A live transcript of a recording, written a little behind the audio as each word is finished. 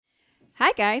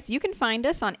Hi, guys. You can find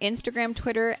us on Instagram,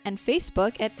 Twitter, and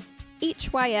Facebook at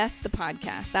HYS the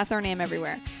Podcast. That's our name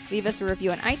everywhere. Leave us a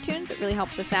review on iTunes. It really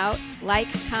helps us out. Like,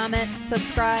 comment,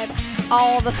 subscribe,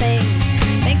 all the things.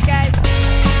 Thanks, guys.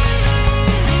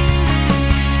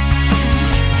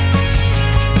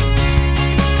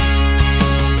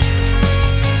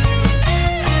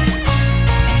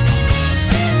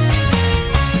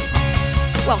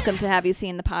 Welcome to Have You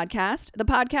Seen the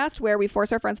podcast where we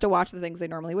force our friends to watch the things they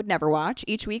normally would never watch.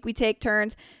 Each week we take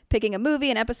turns picking a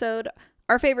movie, an episode,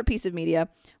 our favorite piece of media,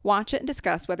 watch it and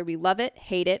discuss whether we love it,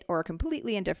 hate it, or are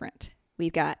completely indifferent.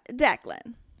 We've got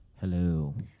Declan.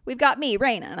 Hello. We've got me,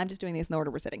 Reina, and I'm just doing these in the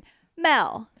order we're sitting.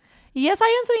 Mel. Yes, I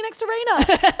am sitting next to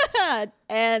Reina.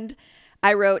 And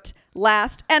I wrote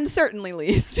last and certainly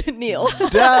least, Neil.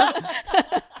 Duh.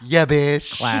 Yeah,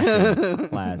 bitch.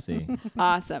 Classy.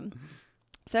 Awesome.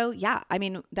 So yeah, I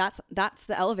mean, that's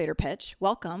the elevator pitch.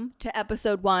 Welcome to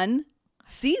episode 1,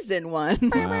 season 1.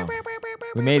 Wow.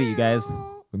 We made it, you guys.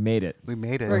 We made it. We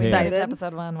made it. We're excited.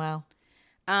 Episode 1, wow.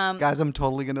 Guys, I'm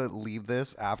totally going to leave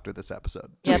this after this episode.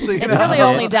 Yes, So you it's know. really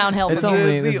only downhill It's from here.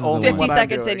 only- This is this the is only 50 one I'm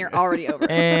seconds doing. in, you're already over.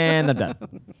 And I'm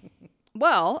done.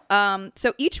 Well,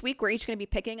 so each week we're each going to be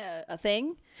picking a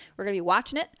thing. We're going to be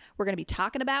watching it. We're going to be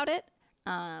talking about it.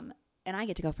 And I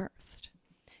get to go first,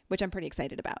 which I'm pretty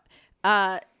excited about.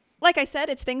 Like I said,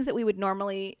 it's things that we would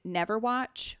normally never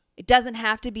watch. It doesn't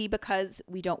have to be because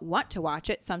we don't want to watch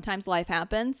it. Sometimes life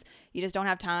happens. You just don't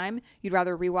have time. You'd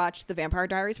rather rewatch The Vampire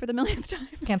Diaries for the millionth time.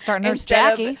 Can't start Nurse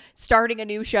instead Jackie. of starting a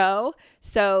new show.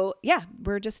 So yeah,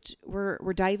 we're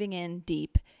diving in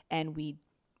deep, and we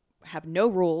have no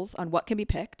rules on what can be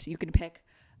picked. You can pick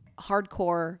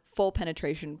hardcore, full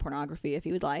penetration pornography if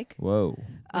you would like. Whoa.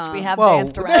 Which we have Whoa.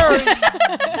 danced around.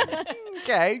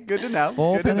 Okay, good to know.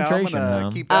 Full good to know. I'm penetration, gonna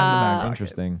huh? keep that in the back pocket.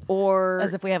 Interesting. Or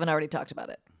As if we haven't already talked about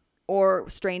it. Or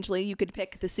strangely, you could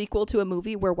pick the sequel to a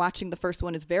movie where watching the first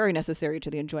one is very necessary to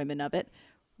the enjoyment of it.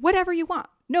 Whatever you want.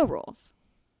 No rules.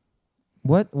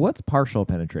 What's partial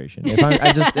penetration? If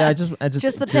I just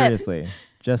Just the tip. seriously.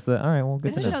 Just the all right, well,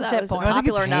 good I to didn't know. know the that tip was point. I think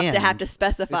it's popular enough to have to hands.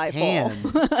 specify It's full.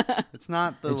 hands. It's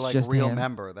not the It's like just real hands.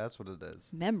 member. That's what it is.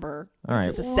 Member. All right.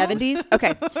 This is the 70s?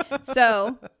 Okay.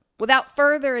 So, without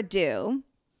further ado,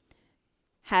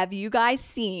 have you guys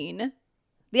seen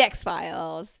The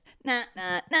X-Files? Nah,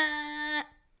 nah, nah.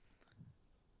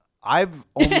 I've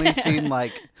only seen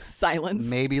like Silence.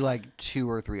 maybe like 2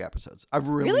 or 3 episodes. I've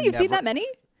Really? You've seen that many?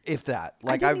 If that.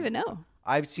 I didn't even know.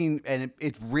 I've seen, and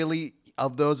it really,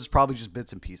 of those, it's probably just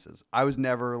bits and pieces. I was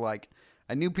never like,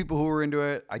 I knew people who were into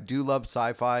it. I do love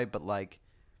sci-fi, but like,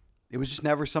 it was just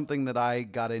never something that I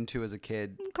got into as a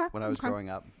kid when I was growing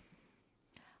up.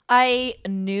 I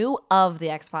knew of the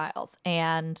X-Files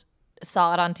and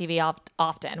saw it on TV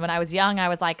often. When I was young, I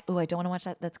was like, ooh, I don't want to watch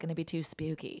that. That's going to be too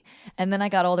spooky. And then I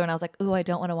got older and I was like, ooh, I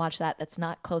don't want to watch that. That's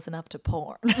not close enough to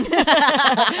porn.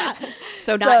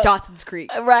 So not Dawson's Creek.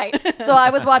 Right. So I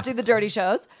was watching the dirty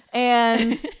shows,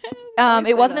 and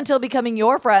it wasn't until becoming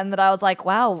your friend that I was like,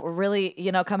 wow, really,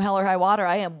 come hell or high water,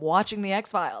 I am watching the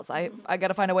X-Files. I got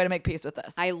to find a way to make peace with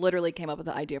this. I literally came up with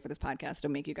the idea for this podcast to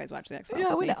make you guys watch The X-Files. yeah,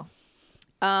 with we me.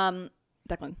 know.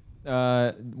 Declan.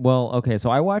 Well, okay, so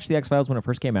I watched The X-Files when it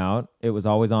first came out. It was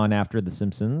always on after The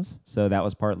Simpsons, so that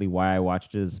was partly why I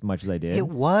watched it as much as I did. It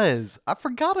was. I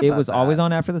forgot about It was that. always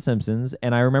on after The Simpsons,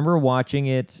 and I remember watching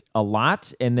it a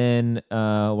lot, and then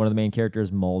one of the main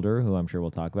characters, Mulder, who I'm sure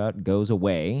we'll talk about, goes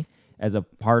away as a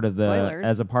part of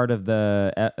Spoilers.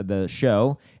 the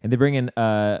show, and they bring in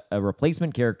a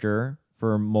replacement character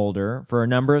for Mulder for a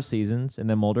number of seasons, and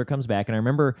then Mulder comes back, and I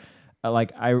remember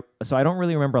so I don't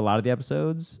really remember a lot of the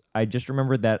episodes. I just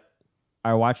remember that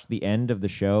I watched the end of the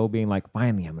show being like,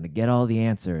 finally, I'm going to get all the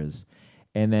answers.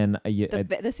 And then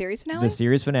The series finale? the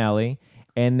series finale.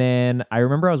 And then I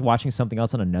remember I was watching something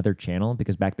else on another channel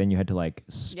because back then you had to like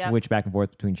switch back and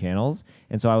forth between channels.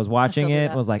 And so I was watching do it that.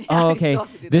 and was like, Yeah, oh, I okay, still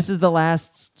have to do this is the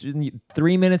last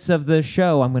 3 minutes of the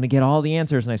show. I'm going to get all the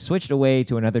answers. And I switched away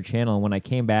to another channel. And when I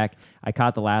came back, I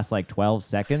caught the last like 12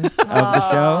 seconds of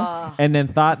the show and then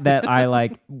thought that I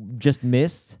like just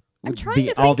missed I'm trying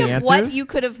to all think the of what answers. you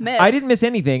could have missed. I didn't miss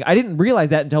anything. I didn't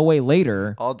realize that until way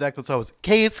later. All Declan saw was,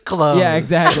 case closed. Yeah,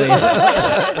 exactly.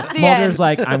 Mulder's end.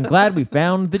 like, I'm glad we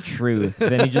found the truth.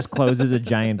 Then he just closes a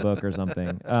giant book or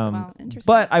something. Wow, interesting.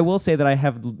 But I will say that I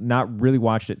have not really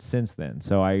watched it since then.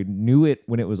 So I knew it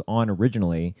when it was on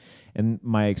originally. And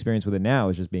my experience with it now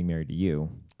is just being married to you.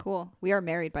 Cool. We are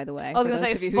married, by the way. I was for going to those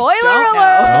say, of you who spoiler don't alert!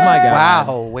 know. Oh my God.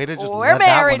 Wow, way to just We're let that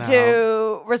married one out.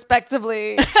 to,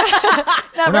 respectively. Not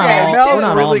We're not married all- to. we're Mel's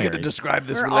not all really good to married. describe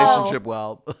this We're relationship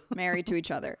well. Married to each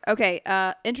other. Okay,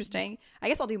 interesting. I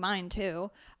guess I'll do mine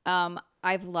too.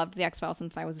 I've loved the X-Files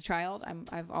since I was a child.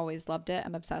 I've always loved it.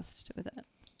 I'm obsessed with it.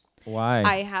 Why?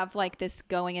 I have like this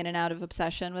going in and out of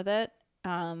obsession with it.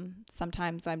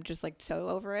 Sometimes I'm just like so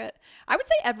over it. I would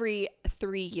say every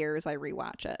 3 years I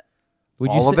rewatch it.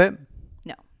 All of it?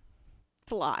 No,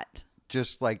 it's a lot.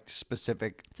 Just like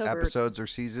specific over- episodes or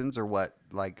seasons or what?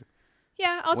 Like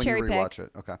Yeah, I'll when cherry you pick. rewatch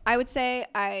it. Okay. I would say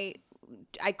I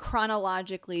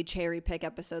chronologically cherry pick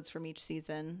episodes from each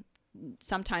season.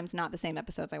 Sometimes not the same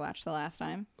episodes I watched the last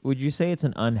time. Would you say it's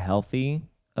an unhealthy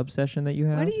obsession that you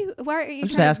have? Why are you I'm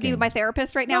just trying to asking. be my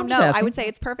therapist right No, now? I'm No, just I asking. would say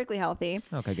it's perfectly healthy.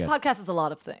 Okay, This good. podcast is a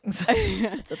lot of things.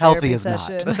 It's a Healthy therapy is not.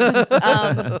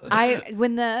 session.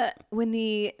 When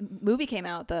the movie came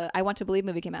out, the I Want to Believe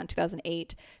movie came out in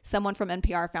 2008. Someone from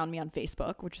NPR found me on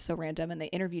Facebook, which is so random, and they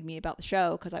interviewed me about the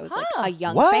show because I was like a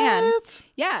young fan. What?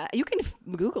 Yeah, you can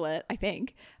Google it. I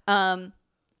think.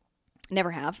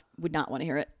 Never have. Would not want to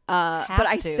hear it. But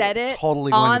I to. said it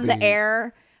Totally going on to the be-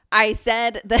 air. I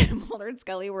said that Mulder and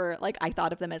Scully were like, I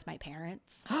thought of them as my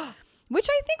parents, which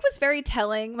I think was very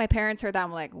telling. My parents heard that.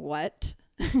 I'm like, what?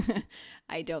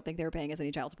 I don't think they were paying us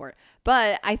any child support,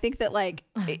 but I think that like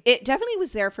it definitely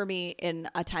was there for me in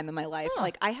a time in my life.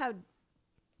 Like I have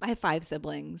 5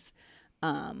 siblings,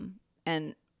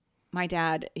 and my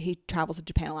dad, he travels to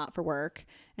Japan a lot for work,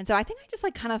 and so I think I just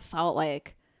like kind of felt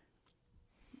like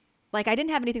I didn't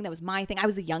have anything that was my thing. I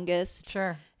was the youngest.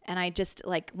 Sure. And I just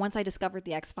like, once I discovered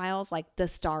the X-Files, like the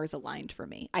stars aligned for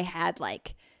me. I had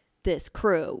like this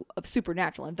crew of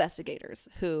supernatural investigators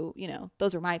who, you know,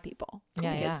 those are my people.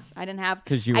 Yeah, Because I didn't have.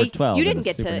 'Cause you were 12 You and didn't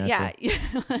it's get to, yeah.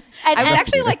 And- I was and-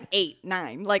 actually like 8,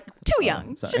 9, like too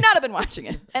young. sorry. Should not have been watching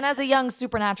it. And as a young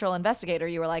supernatural investigator,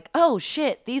 you were like, oh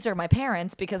shit, these are my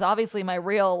parents, because obviously my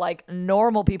real, like,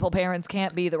 normal people parents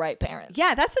can't be the right parents.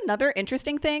 Yeah, that's another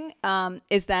interesting thing,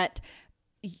 is that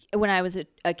when I was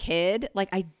a kid, like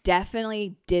I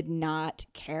definitely did not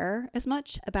care as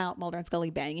much about Mulder and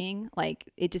Scully banging. Like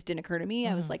it just didn't occur to me.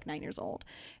 I was like 9 years old.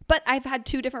 But I've had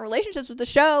 2 different relationships with the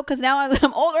show because now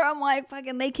I'm older. I'm like,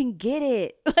 fucking, they can get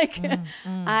it. Like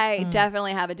I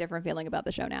definitely have a different feeling about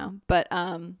the show now. But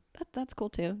that's cool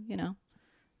too. You know,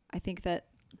 I think that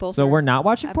both. So are- we're not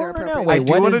watching have their porn right now? appropriate- Wait, I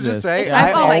do what want is to just this? say,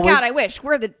 I oh my always, god! I wish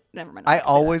we're the. Never mind. I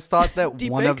always thought that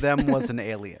Deep one of fakes. them was an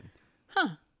alien.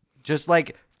 Just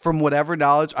like from whatever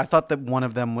knowledge, I thought that one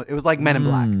of them it was like Men in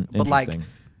Black, but like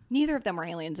Interesting. Neither of them were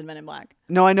aliens in Men in Black.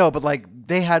 no, I know, but like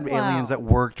they had Wow. aliens that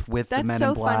worked with the That's Men so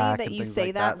in Black. funny that and you things say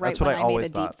like that right That's what when I I made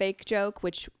always a thought. deep fake joke,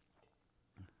 which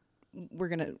we're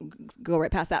gonna go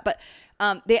right past that. But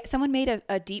someone made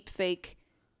a deep fake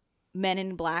Men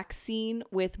in Black scene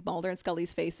with Mulder and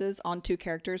Scully's faces on 2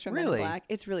 characters from Men Really? in Black.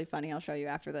 It's really funny. I'll show you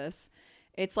after this.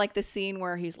 It's like the scene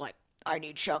where he's like, "I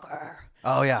need sugar."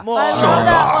 Oh yeah, More. I love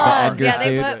that one. Edgar Yeah, they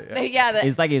suit. put the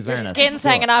He's like he's Your wearing skin's a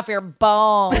hanging off your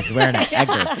bones. He's wearing an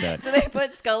Edgar suit. So they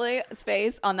put Scully's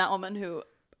face on that woman who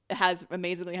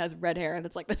amazingly has red hair and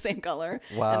that's like the same color.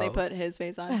 Wow. And they put his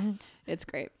face on. It's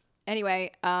great.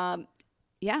 Anyway,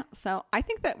 yeah. So I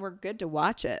think that we're good to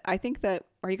watch it. I think that.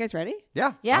 Are you guys ready?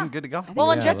 yeah, Yeah. I'm good to go.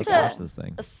 Well, and Yeah, just let's watch to this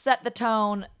thing. set the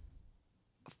tone,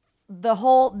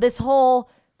 this whole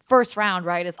first round,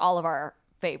 right, is all of our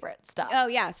favorite stuff. Oh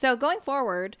yeah. So going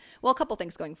forward, well, a couple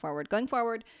things going forward. Going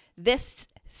forward, this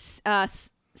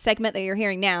segment that you're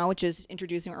hearing now, which is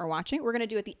introducing what we're watching, we're going to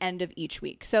do at the end of each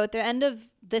week. So at the end of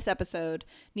this episode,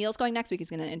 Neil's going next week. He's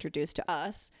going to introduce to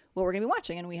us what we're going to be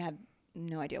watching, and we have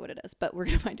no idea what it is, but we're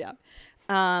going to find out.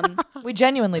 We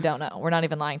genuinely don't know. We're not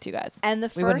even lying to you guys. And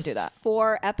the we wouldn't first do that.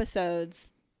 4 episodes,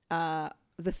 the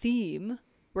theme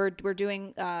we're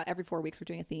doing every 4 weeks. We're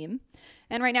doing a theme,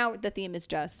 and right now the theme is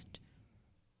just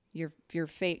your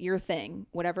thing,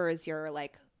 whatever is your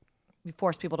like. We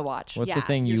force people to watch. What's the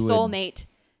thing your you would? soulmate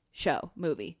show,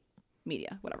 movie,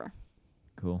 media, whatever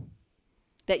Cool.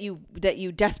 that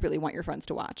you desperately want your friends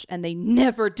to watch, and they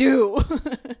never do.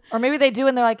 Or maybe they do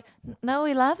and they're like, no,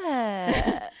 we love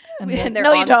it. And they're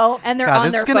no, you on- don't. And they're God, on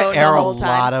this their is phone gonna air the a whole time.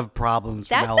 lot of problems.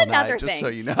 From That's Ellen and I, another just thing. so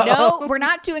you know. No, we're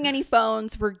not doing any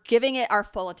phones. We're giving it our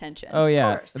full attention. Oh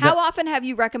yeah. course. How often have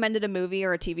you recommended a movie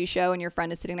or a TV show and your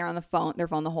friend is sitting there on their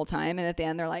phone the whole time, and at the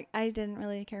end they're like, "I didn't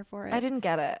really care for it." I didn't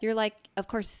get it. You're like, "Of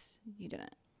course you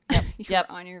didn't." You Yep.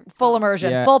 were on your Full phone.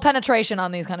 immersion, Yeah. full penetration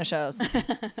on these kind of shows.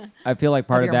 I feel like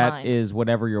part Of of your that is mind.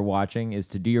 whatever you're watching is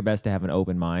to do your best to have an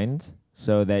open mind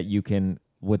so that you can,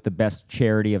 with the best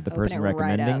charity of the Open person it right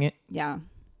recommending up. it, Yeah.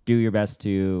 do your best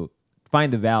to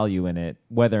find the value in it,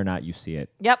 whether or not you see it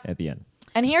Yep. at the end.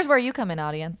 And here's where you come in,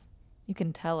 audience. You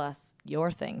can tell us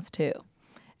your things too.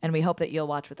 And we hope that you'll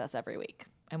watch with us every week.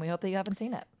 and we hope that you haven't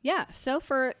seen it. Yeah. So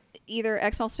for either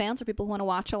X-Files fans or people who want to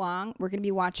watch along, we're going to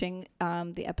be watching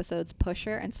the episodes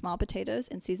Pusher and Small Potatoes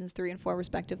in seasons 3 and 4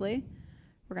 respectively.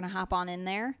 We're going to hop on in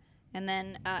there. And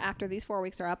then after these 4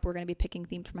 weeks are up, we're going to be picking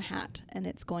themes from a hat. And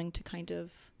it's going to kind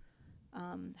of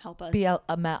help us. Be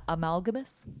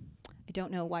amalgamous? I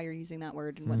don't know why you're using that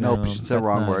word. And what Nope, she said that's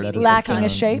wrong not- word. that doesn't Lacking a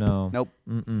sound- shape? No. Nope.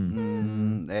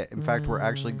 Mm-mm. In fact, we're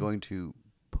actually going to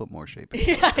put more shape in it.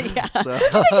 yeah. So, I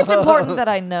think it's important that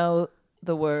I know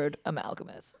the word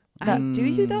amalgamous. Do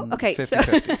you though? Okay.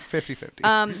 50-50.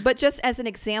 50-50. But just as an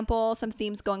example, some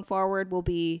themes going forward will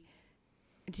be.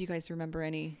 Do you guys remember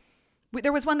any?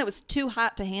 There was one that was too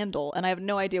hot to handle, and I have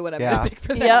no idea what I'm Yeah. going to pick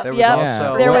for that. Yep, There was yep.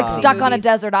 also, There was um, Stuck on a movies.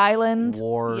 Desert Island.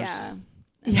 Wars. Yeah.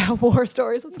 Yeah, war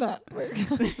stories. Let's not.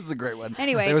 This is a great one.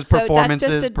 Anyway, there was so that's performances.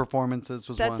 just a- Performances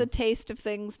was That's one. a taste of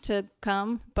things to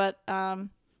come. But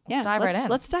yeah, dive right in.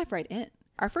 Let's dive right in.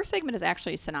 Our first segment is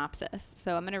actually synopsis.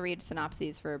 So I'm going to read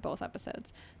synopses for both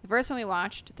episodes. The first one we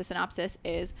watched, the synopsis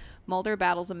is Mulder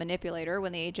battles a manipulator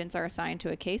when the agents are assigned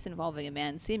to a case involving a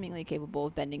man seemingly capable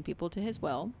of bending people to his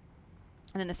will.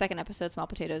 And then the second episode, Small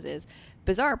Potatoes, is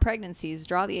bizarre pregnancies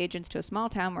draw the agents to a small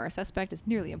town where a suspect is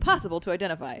nearly impossible to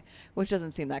identify, which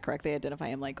doesn't seem that correct. They identify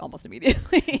him like almost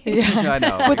immediately. I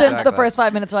know. Within exactly. the first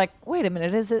 5 minutes, are like, wait a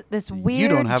minute, is it this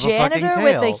weird don't have a fucking janitor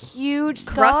with a tail. huge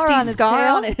scar Crusty on his scar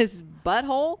tail? on his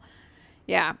butthole.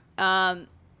 Yeah. That's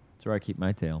where I keep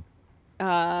my tail.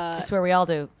 That's where we all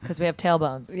do because we have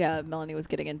tailbones. Yeah, Melanie was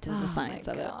getting into the science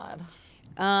of it. God.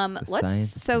 Let's.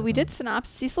 science of So we tailbone. did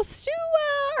synopses. Let's do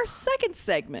our second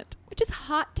segment, which is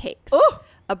hot takes. Ooh.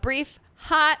 A brief,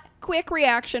 hot, quick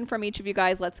reaction from each of you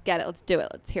guys. Let's get it. Let's do it.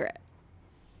 Let's hear it.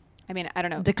 I mean, I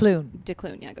don't know. Declune.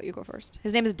 Declune. Yeah, you go first.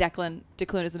 His name is Declan.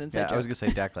 Declune is an inside Yeah, joke. I was gonna say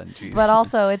Declan. Jeez. But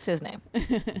also, it's his name.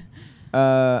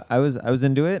 I was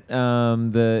into it.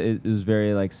 It was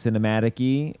very like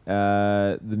cinematic-y.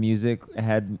 The music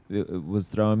was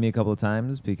throwing me a couple of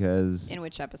times because In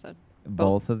which episode?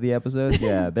 both of the episodes.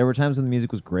 Yeah, there were times when the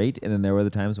music was great, and then there were the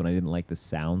times when I didn't like the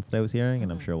sounds that I was hearing,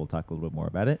 and I'm sure we'll talk a little bit more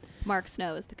about it. Mark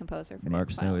Snow is the composer for Mark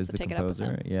the Snow X-Files, is so the take it up with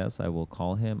composer. him. Yes, I will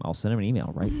call him. I'll send him an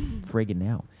email right friggin'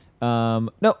 now.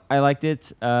 No, I liked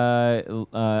it.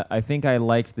 I think I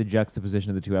liked the juxtaposition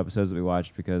of the two episodes that we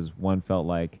watched because one felt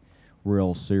like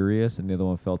real serious and the other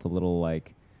one felt a little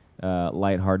like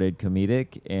lighthearted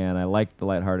comedic, and I liked the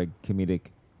lighthearted comedic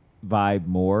vibe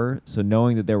more. So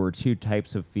knowing that there were two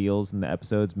types of feels in the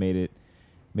episodes made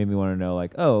me want to know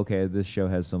like, oh, okay, this show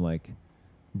has some like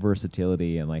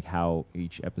versatility and like how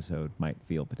each episode might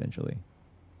feel potentially.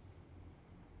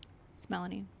 It's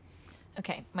Melanie.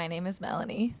 Okay, my name is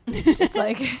Melanie. Just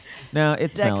like No,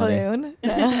 it's Melody.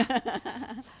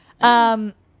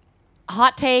 Declune.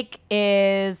 Hot take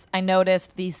is I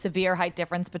noticed the severe height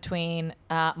difference between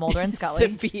Mulder and Scully.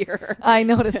 Severe. I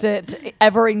noticed it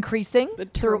ever increasing The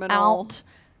terminal.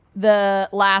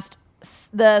 throughout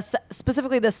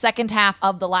specifically the second half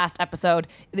of the last episode.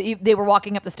 They were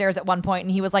walking up the stairs at one point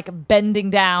and he was like bending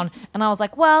down, and I was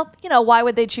like, well, why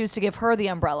would they choose to give her the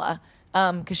umbrella?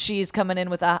 Because she's coming in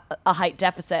with a height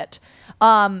deficit.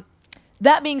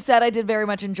 That being said, I did very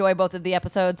much enjoy both of the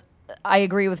episodes. I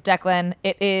agree with Declan.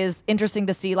 It is interesting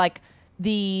to see like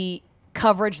the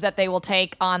coverage that they will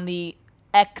take on the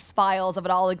X-Files of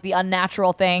it all, like the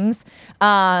unnatural things.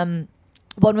 One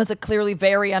was a clearly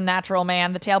very unnatural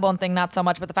man. The tailbone thing, not so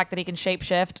much, but the fact that he can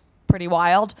shapeshift, pretty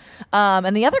wild.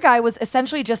 And the other guy was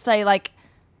essentially just a like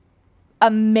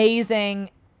amazing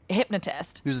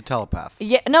hypnotist. He was a telepath.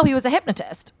 Yeah, no, he was a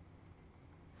hypnotist.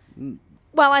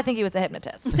 Well, I think he was a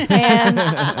hypnotist.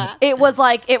 And it was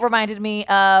like, it reminded me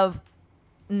of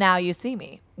Now You See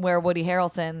Me, where Woody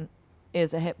Harrelson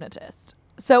is a hypnotist.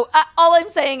 So all I'm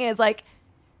saying is like,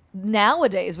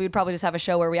 nowadays we'd probably just have a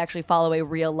show where we actually follow a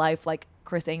real life, like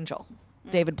Chris Angel,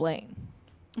 David Blaine.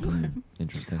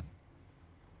 Interesting.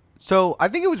 So I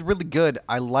think it was really good.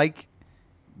 I like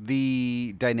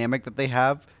the dynamic that they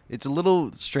have. It's a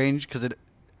little strange because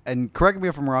and correct me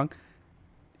if I'm wrong,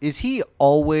 is he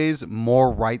always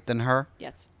more right than her?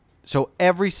 Yes. So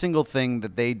every single thing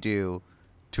that they do,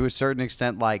 to a certain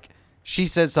extent, like she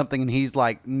says something and he's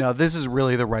like, no, this is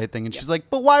really the right thing. And she's like,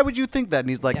 but why would you think that? And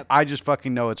he's like, Yep. I just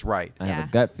fucking know it's right. I have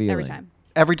a gut feeling. Every time.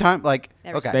 Every time? Like,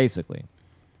 Every okay. Basically.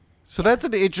 So that's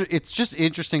it's just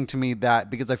interesting to me that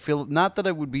because I feel not that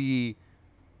it would be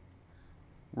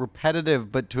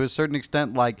repetitive, but to a certain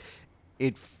extent, like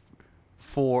it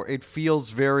feels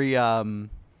very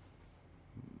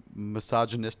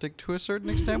misogynistic to a certain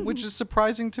extent, which is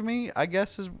surprising to me, I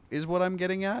guess is what I'm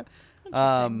getting at.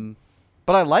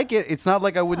 But I like it. It's not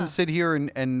like I wouldn't sit here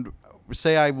and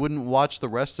say I wouldn't watch the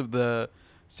rest of the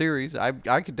series. I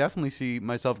could definitely see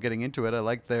myself getting into it. I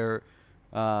like their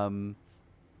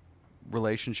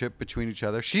relationship between each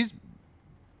other. She's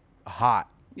hot.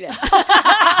 Yeah.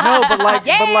 No, but like,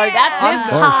 That's his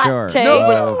For hot sure. take. no,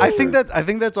 Woo! but I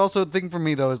think that's also a thing for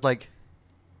me though. Is like,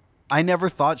 I never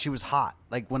thought she was hot.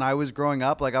 Like when I was growing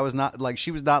up, like I was not like she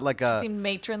was not like a Seemed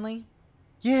matronly.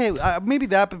 yeah maybe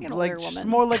that, but An like older just woman.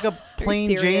 more like a plain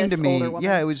Jane serious to me. older woman.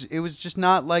 Yeah, it was just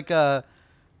not like a.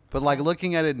 But like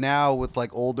looking at it now with like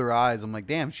older eyes, I'm like,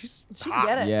 damn, she's She hot.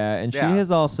 can get it. Yeah, and she Yeah. has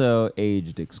also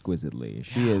aged exquisitely.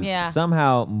 She is Yeah.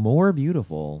 somehow more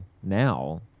beautiful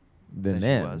now than Than she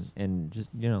then, was. and just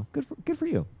good for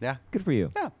you. Yeah. Good for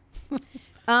you. Yeah.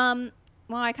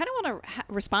 Well, I kind of want to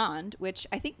respond, which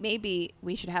I think maybe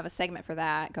we should have a segment for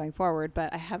that going forward,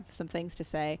 but I have some things to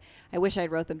say. I wish I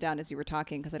wrote them down as you were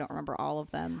talking because I don't remember all of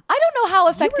them. I don't know how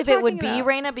effective it would talking be, about-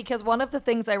 Reina, because one of the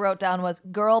things I wrote down was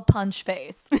girl punch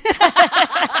face.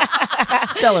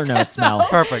 Stellar notes, Mel.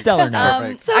 Perfect. Stellar notes.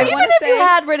 Perfect. So I even wanna if you say-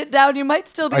 had written it down, you might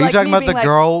still be Are you like talking me about the being like,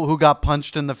 girl who got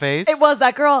punched in the face? It was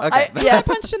that girl. Okay. Yes.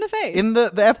 Punched in the face. in the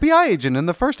FBI agent in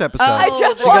the first episode. I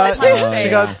just she wanted got to. she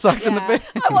got sucked in the Yeah.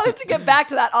 face. I wanted to get back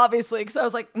to that, obviously, because I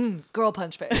was like, girl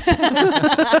punch face.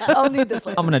 I'll need this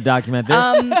later. I'm gonna document this.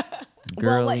 Well, what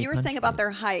Girly you were saying punch about face.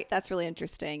 their height, that's really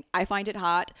interesting. I find it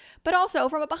hot, but also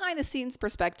from a behind the scenes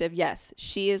perspective, yes,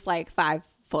 she is like 5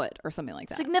 foot or something like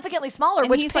that. Significantly smaller, And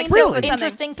which he's, like, paints 6 an foot something.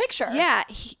 interesting picture. Yeah,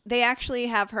 they actually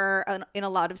have her in a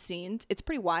lot of scenes. It's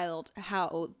pretty wild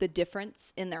how the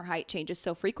difference in their height changes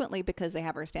so frequently because they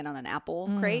have her stand on an apple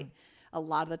crate a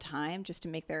lot of the time just to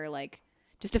make their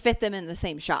just to fit them in the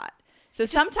same shot. So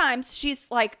sometimes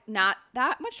she's like not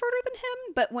that much shorter than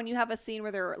him, but when you have a scene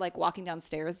where they're like walking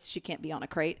downstairs, she can't be on a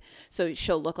crate, so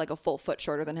she'll look like a full foot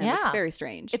shorter than him. It's Yeah. very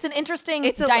strange. It's an interesting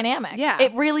It's a- dynamic. yeah.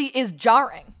 It really is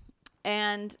jarring.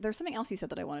 And there's something else you said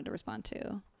that I wanted to respond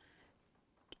to.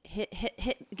 Hit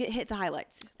the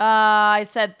highlights. I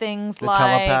said things The like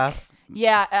telepath?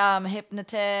 Yeah,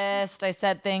 hypnotist. I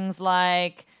said things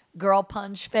like girl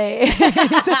punch face.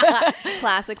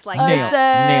 Classics like I Nailed-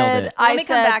 that. nailed it. Let I me come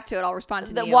said back to it. I'll respond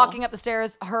to that Neil. walking up the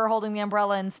stairs, her holding the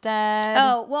umbrella instead.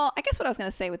 Oh, well, I guess what I was going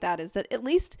to say with that is that at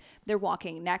least they're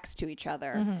walking next to each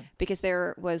other because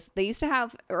they used to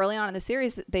have early on in the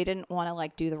series, they didn't want to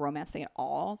like do the romance thing at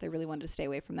all. They really wanted to stay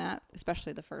away from that,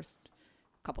 especially the first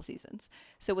couple seasons.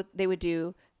 So what they would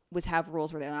do was have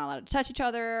rules where they're not allowed to touch each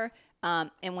other.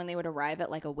 And when they would arrive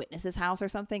at like a witness's house or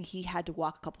something, he had to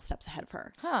walk a couple steps ahead of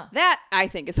her. Huh. That I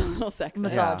think is a little sexist.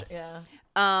 Massage. Yeah.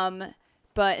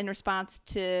 But in response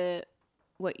to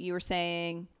what you were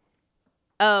saying,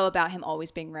 about him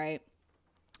always being right.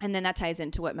 And then that ties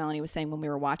into what Melanie was saying when we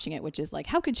were watching it, which is like,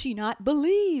 how can she not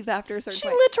believe after a certain She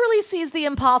point? literally sees the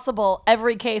impossible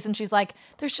every case, and she's like,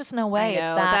 "There's just no way it's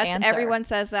that that's answer." everyone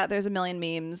says that. There's a million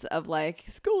memes of like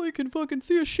Scully can fucking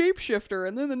see a shapeshifter,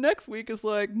 and then the next week is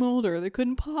like Mulder. They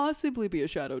couldn't possibly be a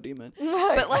shadow demon.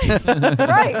 But like,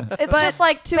 right? It's but just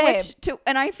like babe.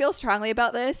 and I feel strongly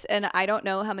about this, and I don't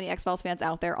know how many X-Files fans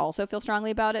out there also feel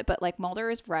strongly about it, but like Mulder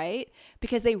is right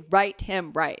because they write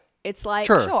him right. It's like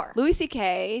Sure. Louis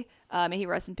C.K. May he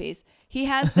rest in peace. He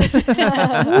has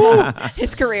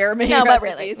his career. May he No, rest but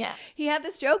in really, peace. yeah. He had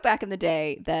this joke back in the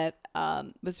day that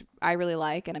was I really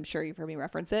like, and I'm sure you've heard me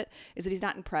reference it. Is that he's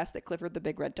not impressed that Clifford the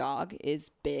Big Red Dog is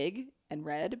big and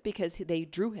red because they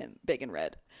drew him big and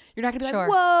red. You're not gonna be Sure. like,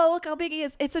 whoa, look how big he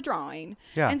is. It's a drawing.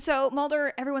 Yeah. And so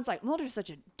Mulder, everyone's like, Mulder's such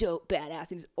a dope badass.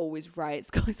 He's always right.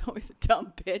 Scully's always a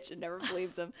dumb bitch and never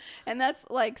believes him. And that's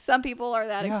like some people are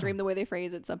that Yeah. extreme the way they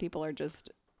phrase it. Some people are just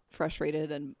frustrated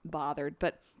and bothered.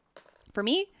 But for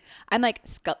me, I'm like,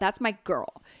 that's my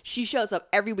girl. She shows up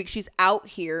every week. She's out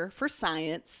here for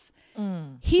science.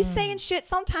 He's saying shit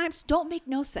sometimes don't make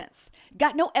no sense.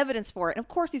 Got no evidence for it. And of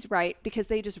course he's right because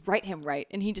they just write him right.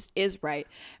 And he just is right.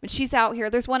 And she's out here.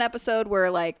 There's one episode where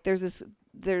like there's this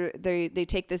they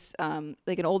take this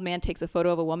like an old man takes a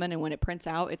photo of a woman, and when it prints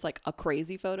out it's like a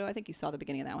crazy photo. I think you saw the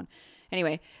beginning of that one.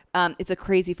 Anyway, it's a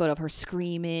crazy photo of her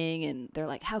screaming, and they're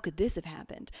like, how could this have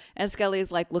happened? And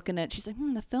Scully's like looking at, she's like,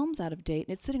 the film's out of date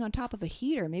and it's sitting on top of a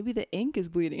heater. Maybe the ink is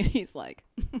bleeding. And he's like,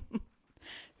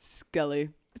 Scully,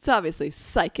 it's obviously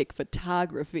psychic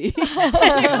photography.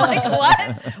 And you're like,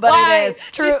 what? But Why? it is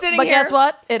true. She's sitting But here, guess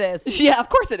what? It is. Yeah, of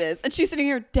course it is. And she's sitting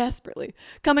here desperately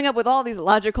coming up with all these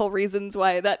logical reasons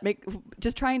why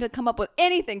just trying to come up with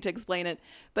anything to explain it.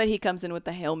 But he comes in with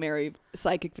the Hail Mary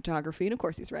psychic photography, and of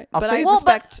course he's right. I'll But say- I Well,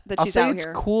 respect that I'll she's say out it's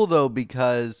here. cool though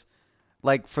because,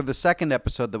 like, for the second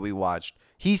episode that we watched,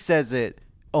 he says it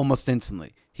almost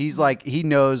instantly. He's like, he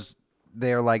knows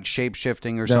they're like shape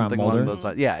shifting or They're not something along Mulder? those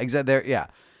lines. Yeah, exactly. Yeah.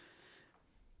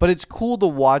 But it's cool to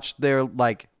watch their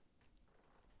like.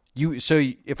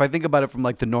 if I think about it from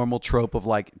like the normal trope of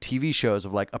like TV shows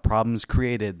of like a problem's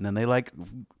created and then they like,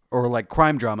 or like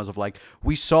crime dramas of like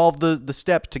we solve the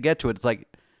steps to get to it. It's like,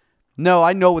 no,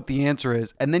 I know what the answer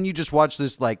is, and then you just watch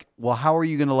this like, well, how are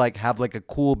you gonna like have like a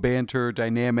cool banter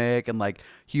dynamic and like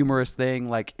humorous thing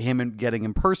like him getting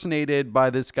impersonated by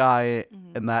this guy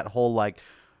and that whole like.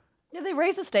 Yeah, they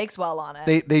raise the stakes well on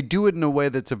it. They do it in a way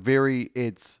that's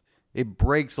it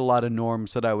breaks a lot of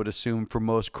norms that I would assume for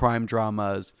most crime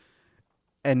dramas.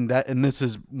 And this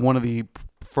is one of the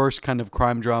first kind of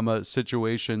crime drama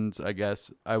situations, I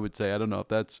guess I would say. I don't know if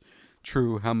that's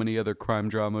true. How many other crime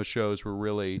drama shows were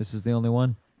really This is the only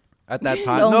one. at that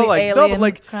time? only but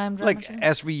like crime drama like show?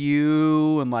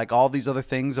 SVU and like all these other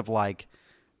things of like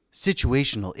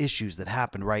situational issues that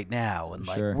happen right now, and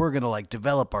like Sure. we're gonna like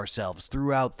develop ourselves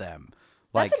throughout them.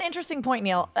 Like That's an interesting point,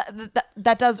 Neil.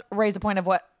 That does raise a point of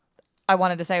what I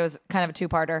wanted to say was kind of a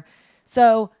two-parter.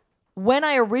 So when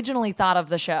I originally thought of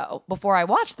the show, before I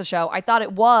watched the show, I thought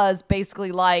it was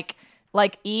basically like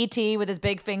E.T. with his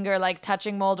big finger, like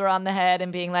touching Mulder on the head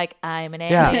and being like, I'm an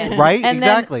alien. yeah, right, And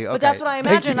exactly. But Okay. that's what I Thank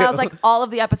imagined. I was you. like, all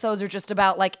of the episodes are just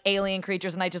about like alien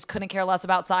creatures, and I just couldn't care less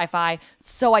about sci-fi.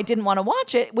 So I didn't want to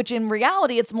watch it, which in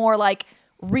reality, it's more like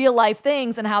real life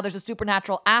things and how there's a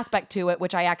supernatural aspect to it,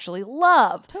 which I actually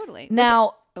love. Totally.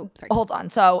 Now, sorry. hold on.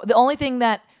 So the only thing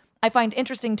that I find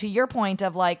interesting to your point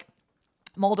of like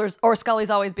Mulder's or Scully's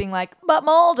always being like, but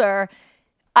Mulder,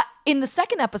 in the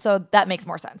second episode, that makes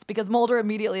more sense because Mulder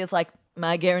immediately is like,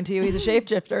 I guarantee you he's a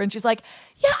shapeshifter. And she's like,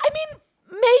 yeah, I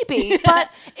mean, maybe, but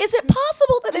is it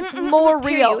possible that it's more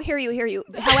real? Hear you.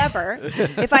 However,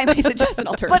 if I may suggest an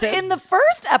alternative. But in the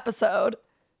first episode,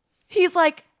 he's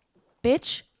like,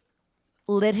 bitch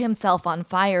lit himself on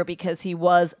fire because he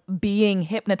was being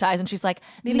hypnotized. And she's like,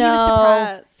 Maybe he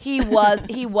was depressed.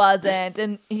 he wasn't.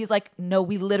 And he's like, no,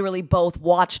 we literally both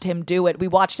watched him do it. We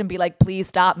watched him be like, please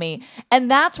stop me. And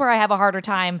that's where I have a harder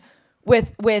time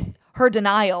with her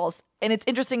denials. And it's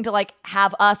interesting to like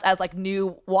have us as like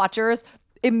new watchers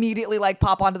immediately like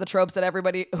pop onto the tropes that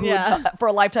everybody who for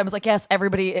a lifetime is like, yes,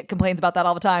 everybody complains about that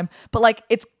all the time. But like,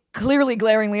 it's clearly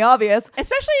glaringly obvious.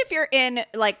 Especially if you're in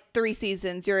like 3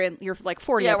 seasons, you're like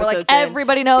 40 Yeah, we're episodes like, in.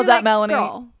 everybody knows You're that, like, Melanie.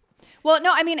 girl. Well,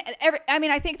 no, I mean,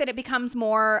 I think that it becomes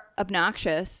more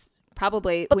obnoxious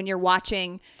probably when you're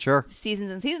watching Sure.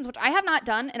 seasons and seasons, which I have not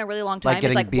done in a really long time. Like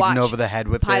getting is like beaten watch over the head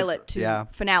with pilot it. to Yeah.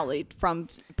 finale, from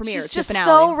premiere She's to just finale.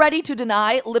 so ready to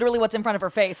deny literally what's in front of her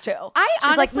face too. She's like,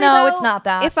 Honestly, no, though, it's not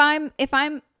that.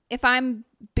 If I'm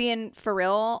being for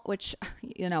real, which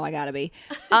you know I gotta be,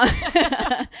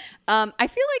 I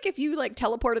feel like if you like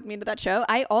teleported me into that show,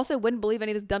 I also wouldn't believe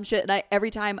any of this dumb shit. And every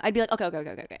time I'd be like, okay.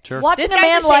 Sure. Watching This a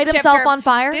guy's man light himself shapeshifter. on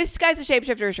fire. This guy's a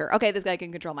shapeshifter, sure. Okay, this guy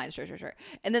can control minds, sure.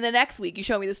 And then the next week you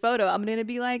show me this photo, I'm gonna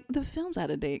be like, the film's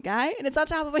out of date, guy, and it's on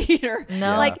top of a heater.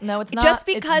 No, like no, it's not. Just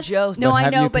It's because Joseph. no, But I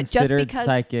have know, you but just considered because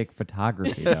psychic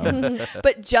photography though?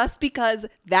 but just because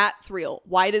that's real,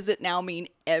 why does it now mean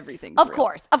everything's Of real?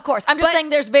 course. I'm just But saying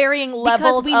there's varying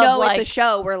levels because we of know like, it's a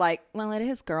show. We're like, well, it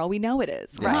is, girl. We know it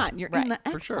is. Come Right, on, you're right, in the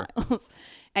for X-Files. sure.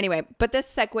 Anyway, but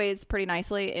this segues pretty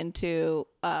nicely into.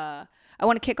 I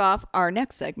want to kick off our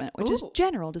next segment, which is Ooh.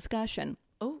 general discussion,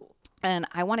 oh, and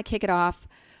I want to kick it off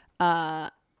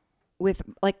with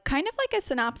like kind of like a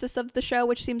synopsis of the show,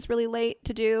 which seems really late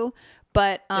to do.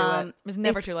 But it. It's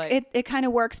never too late. It kind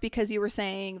of works because you were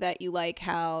saying that you like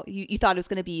how you thought it was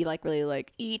going to be like really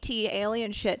like E.T.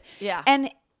 alien shit. Yeah. And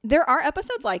there are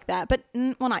episodes like that, but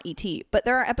well, not E.T., but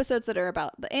there are episodes that are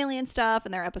about the alien stuff,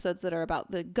 and there are episodes that are about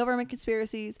the government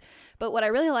conspiracies. But what I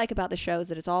really like about the show is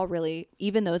that it's all really,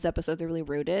 even those episodes are really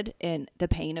rooted in the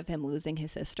pain of him losing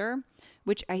his sister,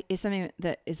 which is something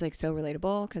that is like so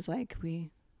relatable because like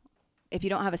if you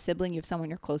don't have a sibling, you have someone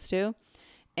you're close to,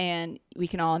 and we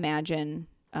can all imagine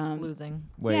losing.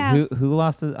 Wait, Yeah. who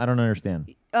lost it? I don't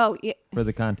understand. Oh, yeah. For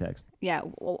the context. Yeah,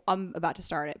 well, I'm about to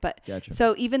start it, but Gotcha.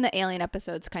 so even the alien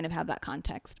episodes kind of have that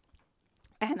context,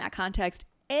 and that context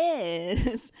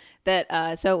is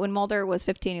that so when Mulder was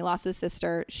 15, he lost his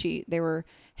sister. They were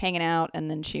hanging out, and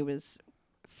then she was,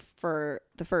 for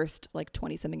the first like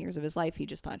 20-something years of his life, he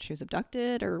just thought she was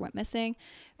abducted or went missing,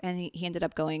 and he ended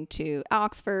up going to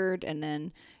Oxford, and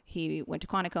then he went to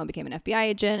Quantico and became an FBI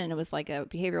agent, and it was like a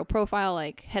behavioral profile,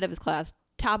 like head of his class,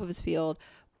 top of his field,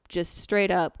 just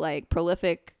straight up like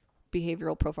prolific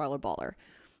behavioral profiler baller.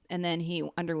 And then he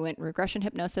underwent regression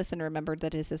hypnosis and remembered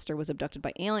that his sister was abducted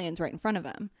by aliens right in front of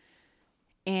him.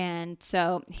 And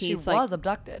so he's She was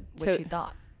abducted, which so- he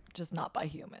thought, just not by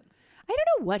humans. I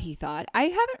don't know what he thought. I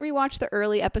haven't rewatched the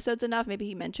early episodes enough. Maybe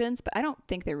he mentions, but I don't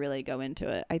think they really go into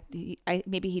it.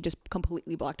 Maybe he just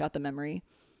completely blocked out the memory.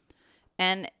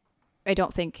 And I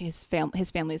don't think his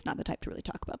family is not the type to really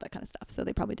talk about that kind of stuff. So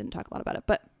they probably didn't talk a lot about it.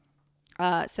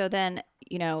 But so then,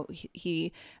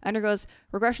 he undergoes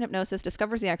regression hypnosis,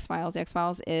 discovers the X-Files. The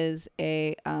X-Files is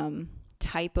a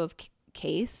type of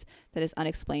case that is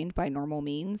unexplained by normal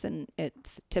means. And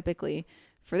it's typically,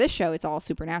 for this show, it's all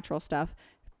supernatural stuff.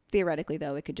 Theoretically,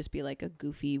 though, it could just be like a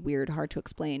goofy, weird, hard to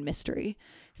explain mystery.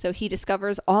 So he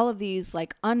discovers all of these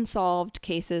like unsolved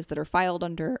cases that are filed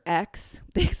under X.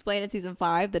 They explain in season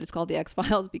 5 that it's called the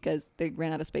X-Files because they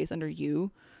ran out of space under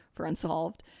U for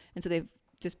unsolved. And so they've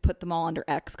just put them all under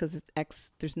X because it's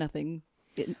X. There's nothing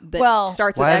that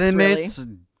starts with X, really.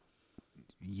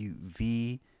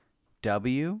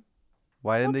 VW?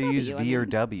 Why didn't they use V or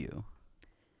W?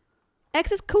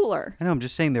 X is cooler. I know. I'm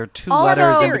just saying there are two Also,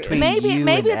 letters in between maybe U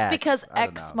maybe and it's X. because I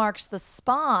don't X know. marks the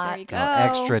spot. There you go.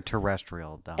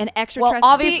 Extraterrestrial. Dumb. An extra. Well,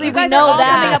 obviously you we guys know are all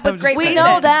that. coming up with great We reasons.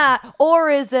 know that. Or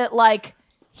is it like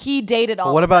he dated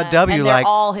all What of about them, W? and they're Like,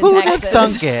 all his who'd have exes?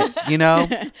 thunk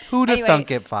it? Who'd have Anyway.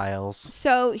 thunk it, Files?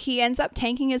 So he ends up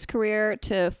tanking his career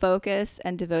to focus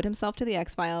and devote himself to the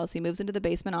X-Files. He moves into the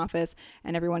basement office,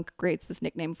 and everyone creates this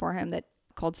nickname for him that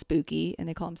called Spooky, and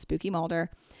they call him Spooky Mulder.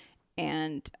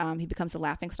 And he becomes the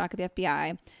laughingstock of the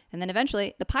FBI. And then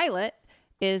eventually, the pilot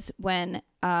is when,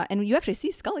 and you actually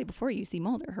see Scully before you see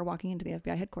Mulder, her walking into the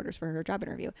FBI headquarters for her job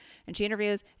interview. And she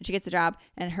interviews, and she gets the job.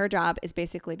 And her job is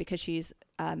basically, because she's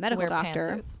a medical Wear doctor,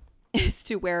 pantsuits. is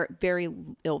to wear very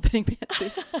ill-fitting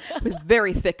pantsuits with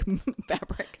very thick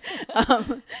fabric.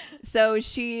 So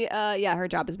she, her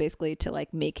job is basically to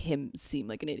like make him seem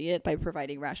like an idiot by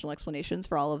providing rational explanations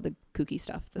for all of the kooky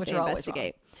stuff that Which they are always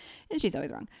investigate. And she's always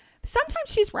wrong.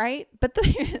 Sometimes she's right, but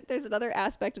there's another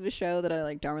aspect of the show that I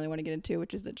like don't really want to get into,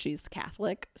 which is that she's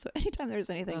Catholic. So anytime there's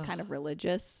anything kind of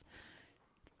religious,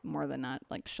 more than not,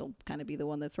 like she'll kind of be the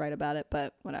one that's right about it.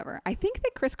 But whatever. I think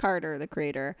that Chris Carter, the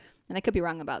creator, and I could be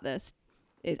wrong about this,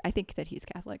 I think that he's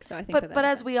Catholic. So I think. But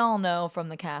as we all know from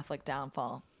the Catholic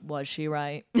downfall, was she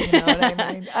right? You know what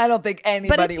I mean? I don't think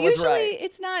anybody but it's was usually right.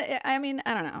 it's not. I mean,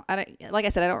 I don't know. Like I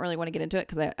said, I don't really want to get into it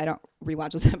because I don't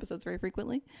rewatch those episodes very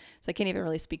frequently, so I can't even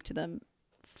really speak to them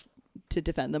to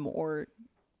defend them or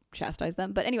chastise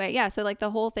them. But anyway, yeah. So like the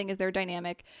whole thing is their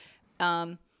dynamic.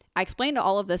 I explained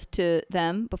all of this to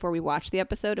them before we watched the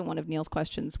episode, and one of Neil's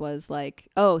questions was like,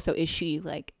 "Oh, so is she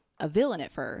like a villain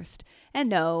at first?" And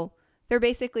no. They're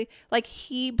basically like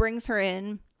he brings her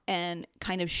in and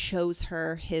kind of shows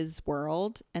her his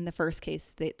world. And the first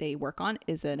case that they work on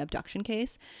is an abduction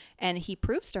case. And he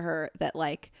proves to her that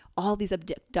like all these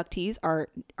abductees are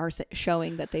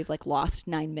showing that they've like lost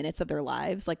 9 minutes of their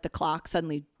lives. Like the clock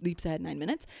suddenly leaps ahead 9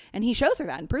 minutes. And he shows her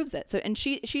that and proves it. So, and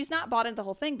she's not bought into the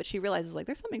whole thing, but she realizes like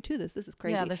there's something to this. This is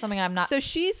crazy. Yeah, there's something I'm not. So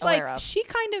she's aware like, of. she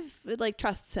kind of like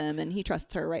trusts him and he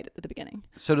trusts her right at the beginning.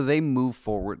 So do they move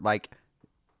forward? Like,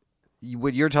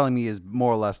 what you're telling me is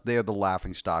more or less they're the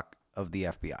laughingstock of the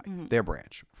FBI, their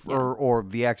branch, or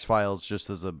the X-Files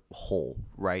just as a whole,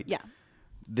 right? Yeah.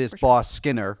 This boss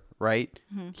Skinner, right?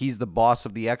 He's the boss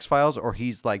of the X-Files, or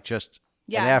he's like just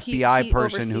an FBI he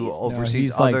person who oversees- oversees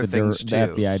he's like other things the too.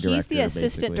 FBI director. He's the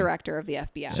assistant basically. director of the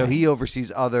FBI. So he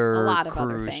oversees other A lot of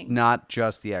other crews, things. not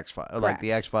just the X-Files. Like Correct.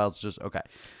 the X-Files, just okay.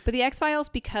 But the X-Files,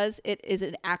 because it is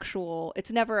an actual,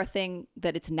 it's never a thing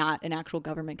that it's not an actual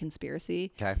government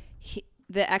conspiracy. Okay.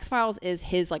 The X-Files is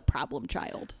his like problem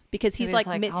child because he's like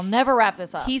I'll never wrap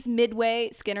this up. he's midway.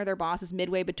 Skinner, their boss, is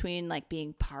midway between like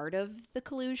being part of the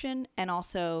collusion and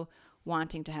also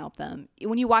wanting to help them.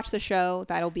 When you watch the show,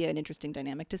 that'll be an interesting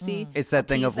dynamic to see. It's that I'll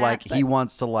thing tease of like that, he but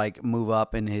wants to like move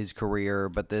up in his career,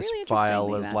 but this really interesting file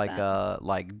that you is asked like that. a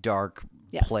like dark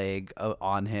Yes. plague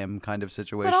on him kind of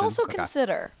situation. But also Okay.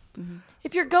 consider,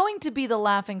 if you're going to be the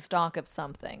laughingstock of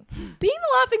something, being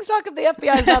the laughingstock of the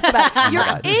FBI is not so bad. You're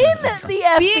in the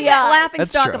FBI. being a laughing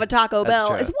That's stock true. of a Taco That's Bell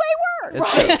true. is way worse.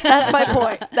 It's true. That's my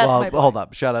point. That's well, my point. hold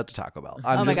up. Shout out to Taco Bell.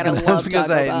 I'm Oh my just God, I gonna, I'm love just gonna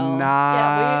Taco say, Bell. nah.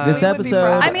 Yeah, This we would be episode,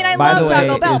 proud. I mean, I by love the way,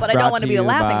 Taco Bell, is but I don't brought want to to be the you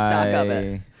laughingstock of by-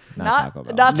 it. Not Taco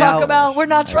Bell. Taco Now- Bell. We're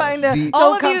not trying to. All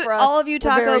Don't of come you, for us. all of you We're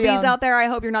Taco very Bees young. out there, I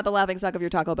hope you're not the laughingstock of your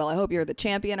Taco Bell. I hope you're the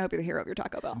champion. I hope you're the hero of your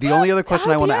Taco Bell. The only other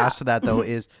question I want to yeah. ask to that though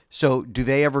is: so do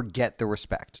they ever get the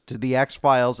respect? Did the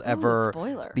X-Files ever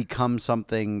spoiler. become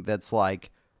something that's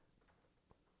like?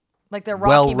 Like they're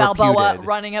well Rocky Balboa reputed?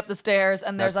 running up the stairs,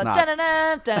 and there's That's a not-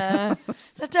 dun-dun-dun-dun,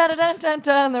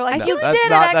 dun-dun-dun-dun-dun, and they're like, "You That's did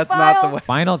not- it, that's not the X-Files." way-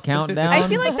 Final countdown. I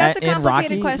feel like that's a in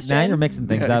complicated Rocky. question. Now you're mixing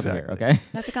things Yeah, up exactly. here. Okay.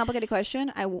 That's a complicated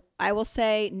question. I will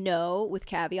say no with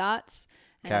caveats.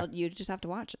 And Okay. you just have to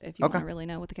watch it if you want to really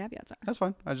know what the caveats are. That's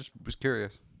fine. I just was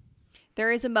curious.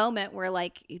 There is a moment where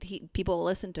like people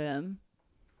listen to him,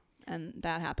 and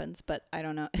that happens. But I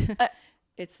don't know.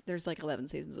 There's like 11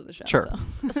 seasons of the show. Sure.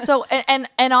 So and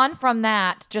on from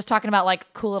that, just talking about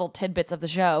like cool little tidbits of the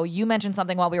show. You mentioned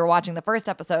something while we were watching the first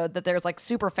episode that there's like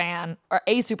super fan or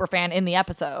a super fan in the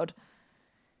episode.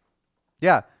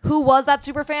 Yeah. Who was that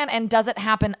super fan, and does it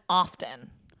happen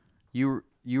often? You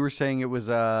were saying it was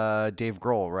Dave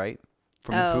Grohl, right?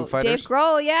 From the Foo Fighters? Dave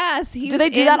Grohl, yes. Do they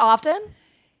do that often?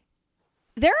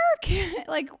 There are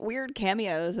like weird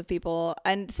cameos of people,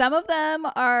 and some of them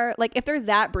are like, if they're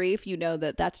that brief, you know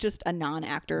that that's just a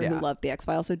non-actor who loved the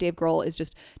X-Files. So Dave Grohl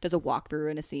does a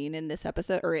walkthrough in a scene in this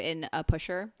episode, or in a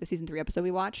Pusher, the season 3 episode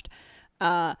we watched.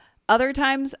 Other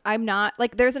times I'm not,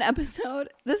 like, there's an episode.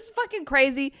 This is fucking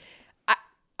crazy.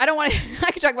 I don't want to.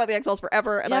 I could talk about the X-Files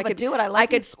forever, and I could do it. I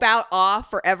could spout off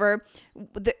forever.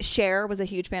 Cher was a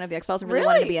huge fan of the X-Files and really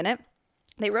wanted to be in it.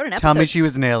 They wrote an episode. Tell me she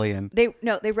was an alien. They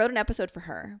wrote an episode for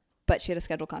her, but she had a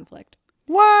schedule conflict.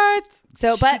 What?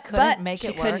 So, She couldn't make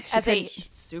it work as a she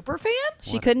super fan.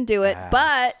 She couldn't do it,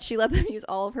 but she let them use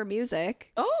all of her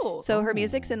music. Oh, So her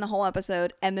music's in the whole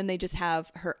episode, and then they just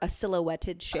have a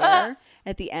silhouetted Cher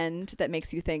at the end that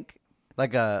makes you think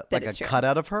Like a it's Cher.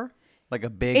 cutout of her? Like a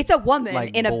big. it's a woman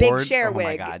like, in a board? big Cher Oh my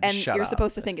wig, God, and shut you're up.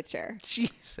 supposed to think it's Cher.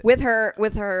 Jesus. With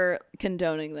her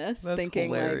condoning this, That's thinking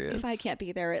hilarious. like, if I can't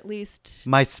be there, at least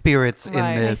My spirit's Right. in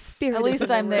My this. spirit at is least in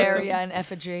the I'm there. room. Yeah, in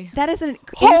effigy. That is an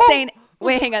insane.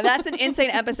 Wait, hang on. That's an insane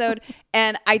episode,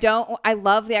 and I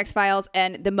love the X-Files,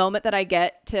 and the moment that I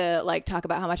get to like talk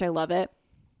about how much I love it,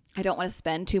 I don't want to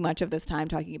spend too much of this time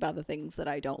talking about the things that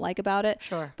I don't like about it.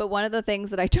 Sure. But one of the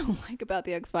things that I don't like about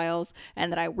the X-Files, and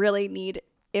that I really need,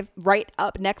 if right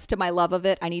up next to my love of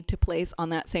it, I need to place on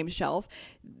that same shelf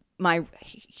my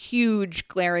huge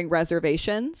glaring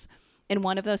reservations. And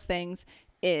one of those things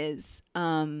is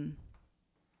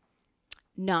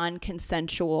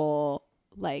non-consensual,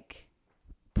 like,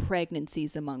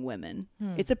 pregnancies among women.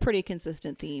 It's a pretty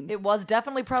consistent theme. It was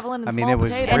definitely prevalent in I mean, Small it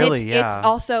was Potatoes. really- it's, yeah. it's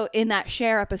also in that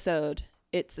Cher episode,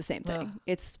 it's the same thing. Ugh.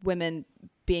 It's women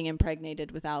being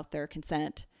impregnated without their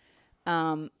consent.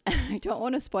 I don't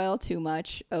want to spoil too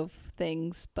much of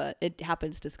things, but it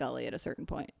happens to Scully at a certain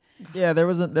point. Yeah,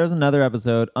 there's another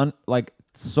episode, like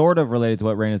sort of related to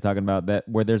what Reina's talking about, that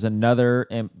where there's another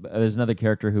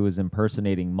character who is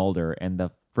impersonating Mulder, and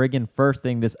the friggin' first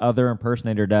thing this other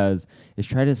impersonator does is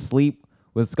try to sleep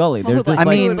with Scully. There's this, I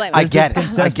like, mean, blame I him. get it.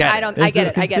 There's I this get it. I don't- there's I get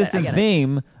this it, I get it, I consistent get it.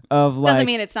 theme of like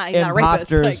mean he's not a rapist, but,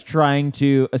 imposters like, trying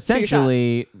to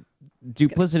essentially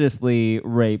duplicitously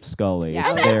rape Scully. Yeah. It's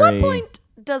And at what very- point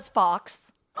does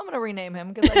Fox? I'm gonna rename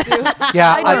him because I do.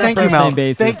 Yeah, I do thank you, first Mel. name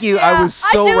basis. Thank you. Yeah, I was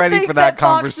so do ready think for that Fox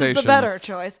conversation. is the better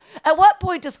choice. At what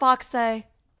point does Fox say,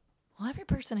 "Well, every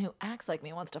person who acts like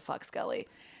me wants to fuck Scully"?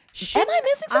 Am I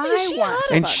missing something? Is I she want hot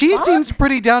to as And fuck? she seems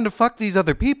pretty down to fuck these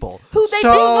other people. Who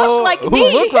look like me. Who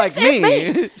look like It's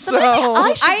me. me. So maybe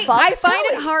I should I fuck find Scully.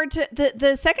 it hard to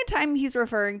the second time he's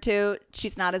referring to,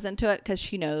 she's not as into it because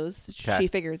she knows. Okay. She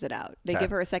figures it out. They Okay.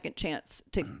 give her a second chance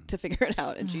to figure it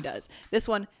out, and she does. This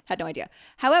one had no idea.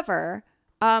 However,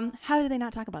 how do they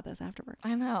not talk about this afterward?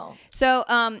 I know. So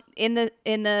in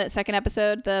the second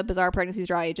episode, the bizarre pregnancies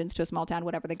draw agents to a small town,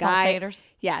 whatever. The Small guy taters.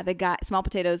 Yeah, the guy small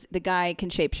potatoes, the guy can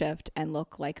shapeshift and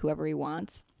look like whoever he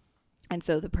wants. And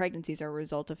so the pregnancies are a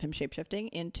result of him shapeshifting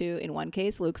into, in one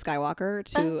case, Luke Skywalker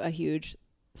to a huge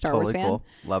Star Wars Totally fan. cool.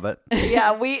 Love it.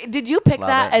 Yeah, did you pick Love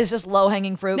that it. as just low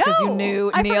hanging fruit because you No,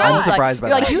 knew I Neil? forgot. was I'm surprised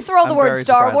like, by you're that. like you throw the I'm word very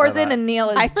Star surprised Wars by in, that. and Neil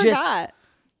is I just. forgot.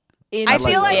 In I like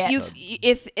feel that like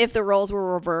episode. if the roles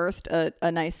were reversed, a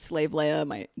nice slave Leia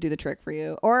might do the trick for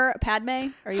you. Or Padme.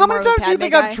 Are you How more many of a times do you Padme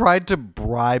think guy? I've tried to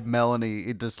bribe Melanie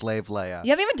into Slave Leia? You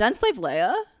haven't even done slave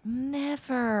Leia?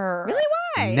 Never. Really?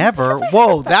 Why? Never. I have Whoa,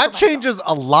 respect that for myself. changes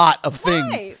a lot of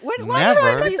things. Why? Why do you Never.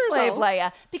 always Be respect slave yourself?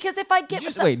 Leia because if I get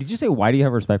myself, Wait, did you say why do you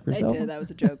have respect for I yourself? did. That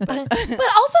was a joke. But but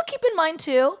also keep in mind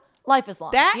too, life is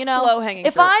long. That's you know, low-hanging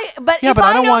If fruit. if But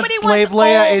I don't want nobody Slave wants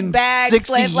Leia old in bag 60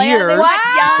 slave Leia. They years. want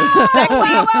young,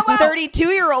 sexy,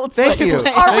 32-year-old Thank slave you.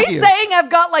 Leia. Are we Thank you. saying I've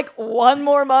got like one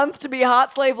more month to be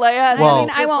hot slave Leia? And Well, then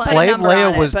it's I just won't like- put a Slave number on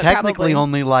Leia it, was but technically probably.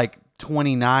 only like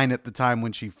 29 at the time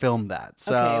when she filmed that.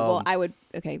 So Okay, well, I would.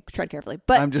 Okay, tread carefully.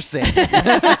 But I'm just saying.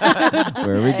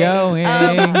 Where are we going?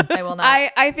 I will not.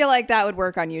 I feel like that would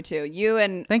work on you too. You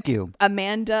and Thank you.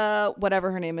 Amanda,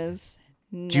 whatever her name is.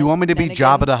 Do you want me to be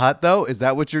Jabba the Hutt though? Is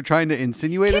that what you're trying to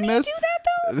insinuate Can in he this? do that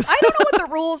though? I don't know what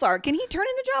the rules are. Can he turn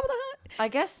into Jabba the Hutt? I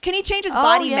guess. Can he change his Oh,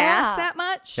 body yeah. mass that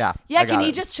much? Yeah. Yeah, I can got he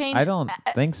it. just change? I don't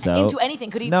think so. Into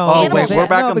anything? Could he? No, Oh, animal wait, we're shape?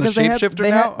 back on the because they had- shapeshifter they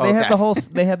now? Had, they had Okay. the whole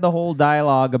they had the whole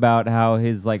dialogue about how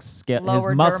his like his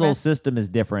Lower muscle dermis. system is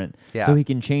different, Yeah. so he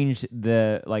can change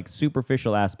the like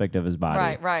superficial aspect of his body.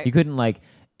 Right, right. He couldn't like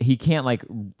he can't like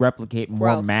replicate more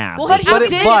Grow. mass. Well, But he he did.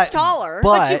 did- Gets taller.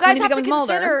 but- You when guys he have to becomes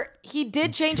Mulder. consider he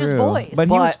did change his True. voice. But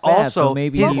he was fat, also so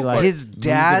maybe his, he like his moved it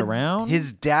dad's around.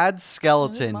 his dad's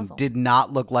skeleton muscle. did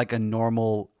not look like a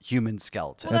normal human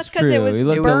skeleton. Well, that's That's because it true. was He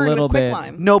looked a burned little with bit-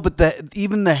 quicklime. No, but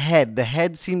even the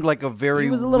head seemed like a very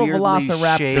He was a little weirdly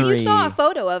velociraptor-y. shaped. You saw a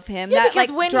photo of him. Yeah, that because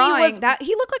like when he drawing was- that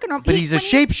he looked like a normal. But he's a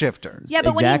shapeshifter. Yeah,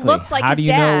 but when exactly. he looked like how his do you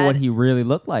dad, know what he really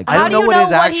looked like? I don't How do know you what know his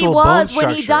what he actual was bone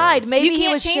when he structure died? is. Maybe you he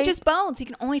can't was change shaped- his bones. He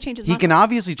can only change his. He can muscles.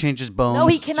 obviously change his bones. No,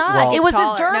 he cannot. Well, It was his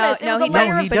taller. dermis. No, It was he a does,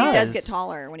 layer of but he does does. get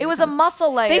taller. When he It was a becomes-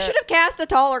 muscle layer. They should have cast a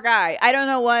taller guy. I don't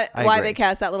know why agree. they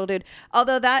cast that little dude.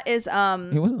 Although that is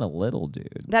He wasn't a little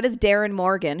dude. that is Darren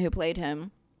Morgan who played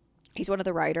him. He's one of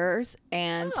the writers,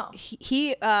 and Oh.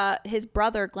 he his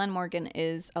brother Glenn Morgan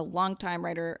is a longtime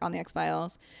writer on the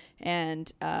X-Files,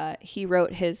 and he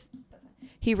wrote his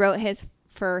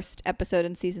first episode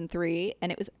in season 3,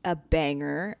 and it was a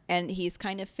banger. And he's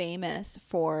kind of famous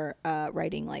for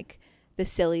writing like the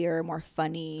sillier, more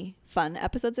fun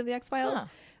episodes of the X-Files.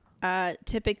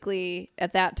 Typically,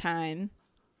 at that time,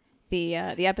 the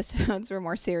episodes were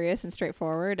more serious and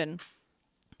straightforward, and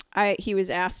he was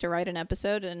asked to write an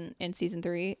episode in season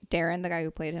 3. Darren, the guy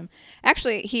who played him,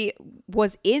 actually he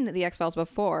was in the X-Files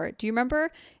before. Do you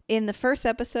remember in the first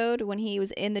episode when he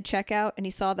was in the checkout and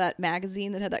he saw that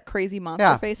magazine that had that crazy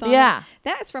monster face on Yeah. it?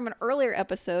 That's from an earlier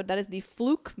episode. That is the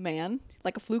Fluke Man,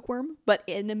 like a fluke worm, but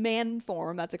in a man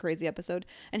form. That's a crazy episode.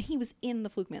 And he was in the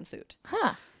Fluke Man suit.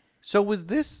 Huh. So was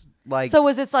this like? So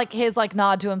was this like his like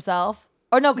nod to himself?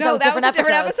 Or no, because No, that was a different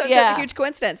different episodes. episode. Yeah. Just a huge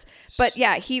coincidence. But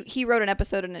yeah, he wrote an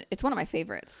episode and it's one of my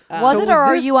favorites. Was So it, was or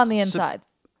are this you on the sup- inside?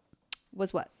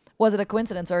 Was what? Was it a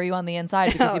coincidence, or are you on the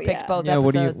inside because Oh, you picked yeah. both Yeah,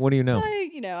 episodes? what do you know?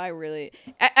 I really,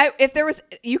 if there was,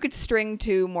 you could string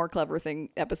 2 more clever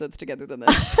episodes together than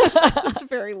this. This is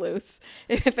very loose.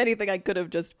 If anything, I could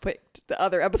have just picked the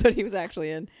other episode he was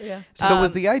actually in. Yeah. So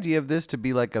was the idea of this to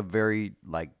be like a very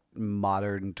like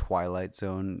modern Twilight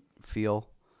Zone feel?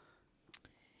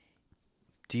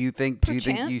 Do you think you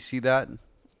Perchance. see that?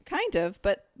 Kind of,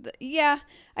 but yeah,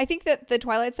 I think that the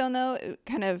Twilight Zone though,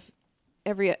 kind of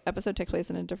every episode takes place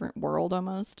in a different world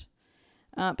almost.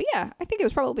 But yeah, I think it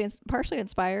was probably partially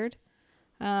inspired.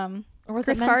 Or was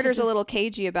Chris it meant to Carter's a just- little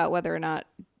cagey about whether or not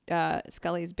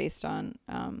Scully's based on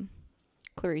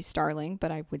Clarice Starling,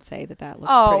 but I would say that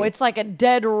looks Oh, pretty, it's like a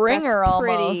dead ringer that's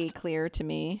almost. pretty clear to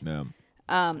me. Yeah.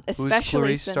 Who's Especially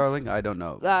Clarice since Starling? I don't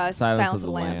know. Silence of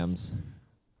the Lambs.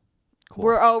 Cool.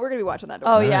 We're gonna be watching that.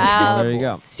 Oh yeah, Well, there you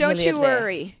go. Don't you Absolutely.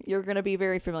 worry. You're gonna be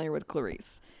very familiar with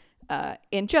Clarice.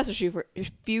 In just a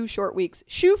few short weeks. Hey,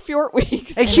 shoot for a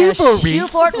week. Few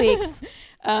short weeks.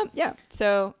 Yeah.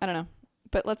 So I don't know,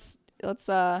 but let's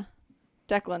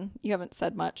Declan, you haven't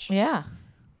said much. Yeah.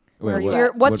 Wait, What's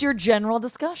what- What's your general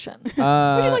discussion? Would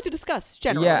you like to discuss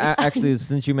generally? Yeah, actually,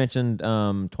 since you mentioned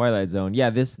Twilight Zone, yeah,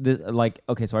 this like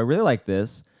okay, so I really like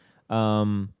this.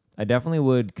 I definitely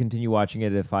would continue watching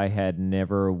it if I had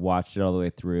never watched it all the way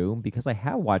through, because I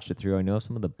have watched it through. I know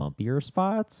some of the bumpier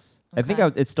spots. I think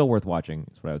it's still worth watching.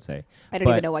 Is what I would say. I don't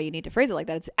even know why you need to phrase it like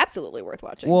that. It's absolutely worth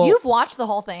watching. Well, You've watched the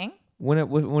whole thing?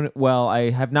 well, I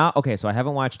have not. Okay, so I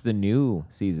haven't watched the new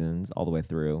seasons all the way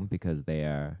through because they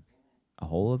are a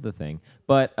whole other thing.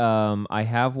 But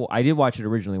I did watch it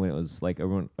originally when it was like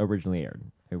originally aired.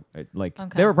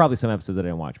 There were probably some episodes that I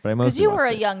didn't watch, but I mostly Because you were a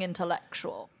watched it. young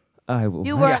intellectual. You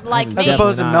You weren't like As me.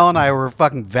 opposed to not. Mel and I were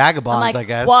fucking vagabonds, I'm like, I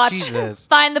guess. watch, Jesus.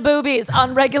 find the boobies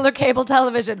on regular cable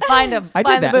television. Find them. I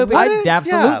Find did the that. boobies. I Yeah,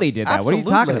 absolutely did that. What are you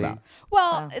talking absolutely. about?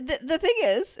 Well, the thing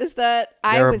is that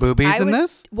There are boobies in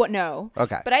this? What? No.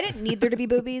 Okay. But I didn't need there to be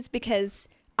boobies because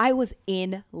I was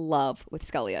in love with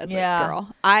Scully as Yeah. a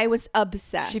girl. I was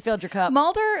obsessed. She filled your cup.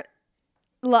 Mulder,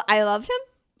 I loved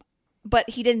him, but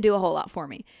he didn't do a whole lot for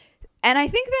me. And I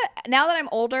think that now that I'm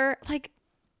older, like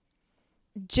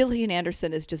Gillian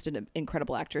Anderson is just an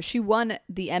incredible actress. She won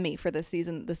the Emmy for this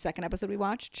season. The second episode we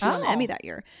watched, she won the Oh. Emmy that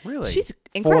year. Really? She's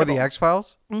incredible. For the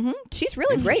X-Files? She's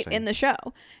really great Interesting. in the show.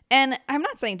 And I'm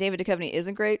not saying David Duchovny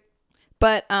isn't great,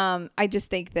 but I just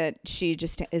think that she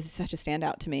just is such a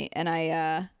standout to me.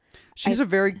 And She's a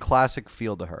very classic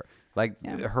feel to her. Like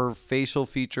her facial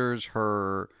features,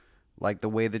 her like the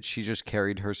way that she just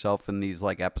carried herself in these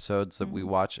like episodes that we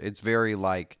watch. It's very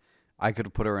like I could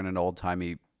have put her in an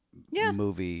old-timey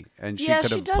movie and she could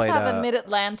she have does played have a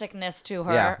mid-Atlantic-ness to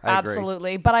her. Yeah, I agree.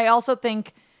 Absolutely. But I also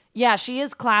think, she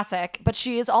is classic, but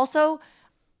she is also,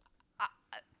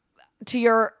 to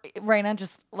your, Reina,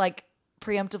 just like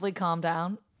preemptively calm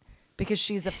down. Because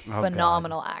she's a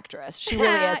phenomenal actress. She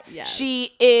really is. Yes.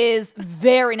 She is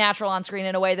very natural on screen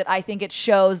in a way that I think it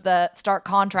shows the stark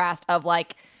contrast of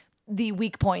like the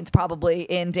weak points probably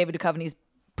in David Duchovny's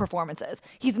performances.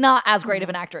 He's not as great of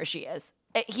an actor as she is.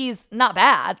 He's not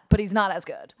bad, but he's not as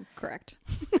good. Correct.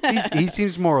 He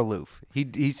seems more aloof.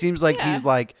 He seems like he's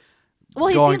like Well,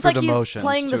 he going seems through like the he's motions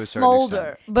playing to the a certain smolder,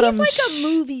 extent. but He's like a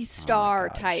movie star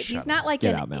God, type. shut He's not like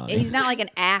Get out, Melanie. he's not like an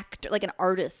actor, like an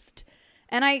artist.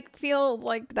 And I feel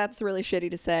like that's really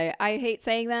shitty to say. I hate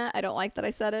saying that. I don't like that I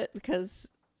said it because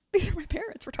these are my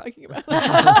parents we're talking about.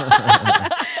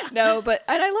 No, but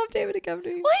and I love David Duchovny.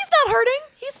 well, he's not hurting.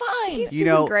 He's fine. He's You doing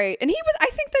know- great. And I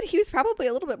think that he was probably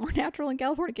a little bit more natural in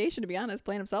Californication, to be honest,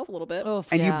 playing himself a little bit. Oof,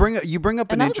 And yeah. you bring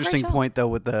up And an that was a great interesting show. point though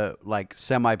with the like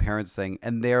semi-parents thing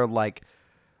and their like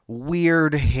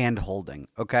weird hand holding,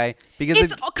 okay? Because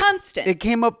It's constant. it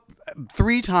came up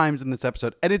 3 times in this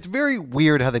episode, and it's very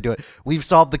weird how they do it. We've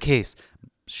solved the case.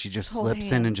 She just Hold slips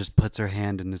in and hands. just puts her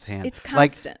hand in his hand. It's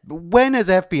constant. Like, when as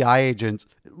FBI agents,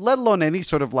 let alone any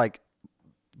sort of like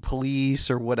police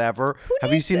or whatever, have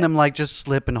you needs seen it? them like just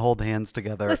slip and hold hands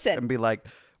together Listen. and be like,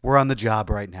 we're on the job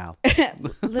right now?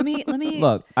 let me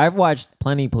Look, I've watched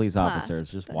plenty of police Clasp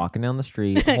officers just walking down the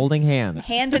street holding hands.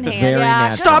 hand in hand. Very Yeah, natural.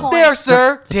 good Stop point. there,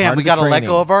 sir. part Damn, of we the got to let training.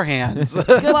 go of our hands. Good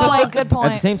point. Good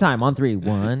point. At the same time, on 3,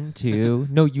 1, 2.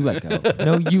 No, you let go.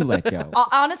 No, you let go.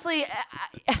 Honestly,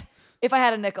 if I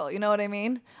had a nickel, you know what I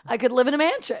mean? I could live in a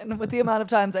mansion with the amount of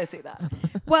times I see that.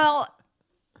 Well,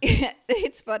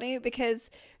 it's funny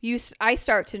because I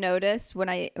start to notice when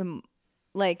I am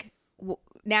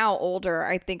now older,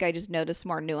 I think I just notice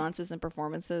more nuances in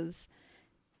performances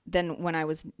than when I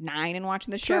was 9 and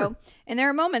watching the show. Sure. And there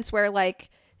are moments where like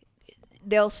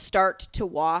they'll start to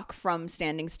walk from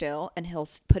standing still and he'll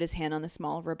put his hand on the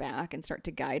small of her back and start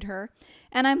to guide her.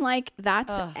 And I'm like,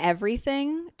 that's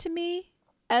everything to me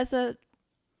as a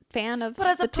fan of But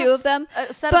as the a two of them.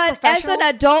 a set of But as an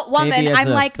professionals? adult woman, Maybe as I'm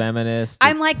a like, feminist.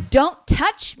 I'm it's- like, don't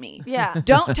touch me. Yeah.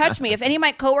 Don't touch me. If any of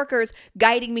my coworkers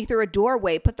guiding me through a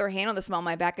doorway put their hand on the small of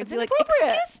my back, I'd It's be like,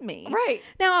 inappropriate. excuse me. Right.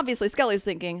 Now, obviously, Scully's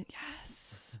thinking, yes.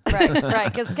 Right.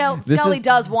 Because This Scully is-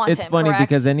 does want It's him, funny correct?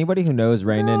 because anybody who knows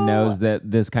Reina Girl. knows that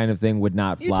this kind of thing would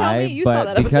not You tell fly. me, you saw but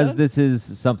that because episode. this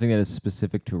is something that is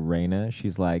specific to Reina,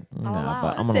 she's like, no, allow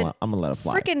but it. I'm Listen, gonna let it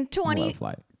fly. Freaking I'm gonna let it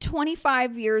fly.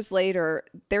 25 years later,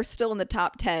 they're still in the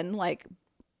top 10. Like,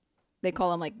 they call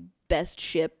them like best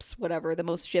ships, whatever, the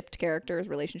most shipped characters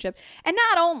relationship. And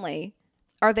not only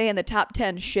are they in the top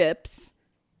 10 ships,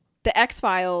 the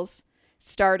X-Files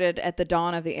started at the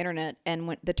dawn of the internet, and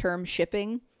when the term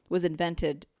shipping was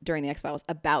invented during the X-Files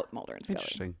about Mulder and Scully.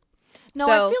 Interesting. No,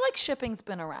 So- I feel like shipping's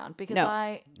been around because No.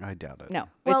 I doubt it. No,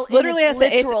 well, it's literally in its a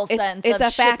th- literal it's, sense it's of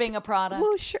a fact. shipping a product.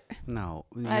 Well, sure. No.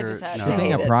 I just had no, to.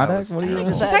 Shipping a That product? was What are you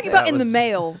terrible. She's That talking about in the was-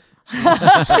 mail.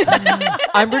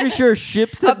 I'm pretty sure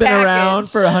ships have A been around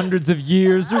package. for hundreds of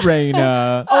years,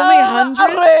 Reina. Only hundreds.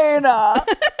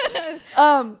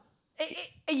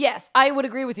 Yes, I would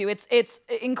agree with you. It's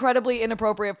incredibly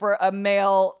inappropriate for a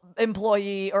male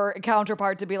employee or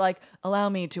counterpart to be like, "Allow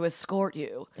me to escort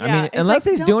you." I Yeah, mean, it's unless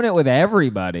like, he's don't- doing it with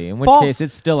everybody, in which False. case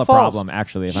it's still a False. problem,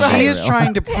 actually. If I'm She being is real.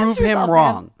 trying to prove him yourself, man.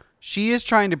 wrong. She is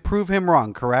trying to prove him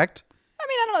wrong, correct? I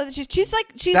mean, I don't know. She's like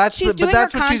she's That's she's but doing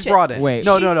that's her what she's conscience. brought in. Wait,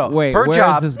 no. wait, Her where is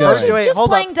job. this No, going? she's just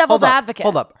playing devil's advocate.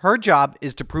 Hold up. Her job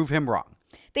is to prove him wrong.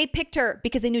 They picked her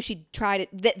because they knew she tried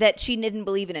it. That she didn't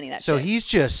believe in any of that. So shit. he's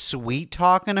just sweet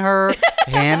talking her,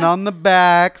 hand on the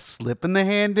back, slipping the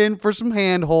hand in for some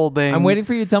hand holding. I'm waiting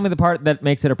for you to tell me the part that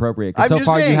makes it appropriate. 'Cause I'm so just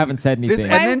far, you saying, haven't said this-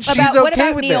 anything. and then she's What okay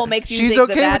about with Neil it. makes you She's think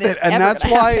okay that with is it, and ever that's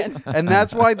gonna why. happen? And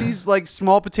that's why these like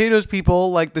small potatoes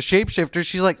people, like the shapeshifters,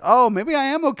 she's like, oh, maybe I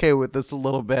am okay with this a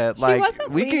little bit. Like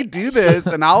wasn't we leaning- can do this,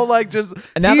 and I'll like just.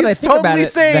 And now that I he's think about totally it, the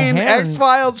sane. hand-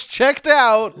 X-Files checked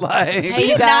out. Like Hey, she you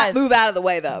did guys. not move out of the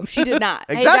way though. She did not.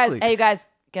 Exactly. Hey, you guys,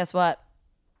 guess what?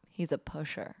 He's a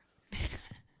pusher.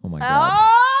 Oh my god.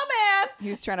 Oh man. He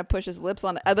was trying to push his lips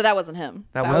on it, but that wasn't him.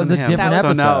 that was wasn't a him. different That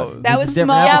was- So episode. no. That This was is a different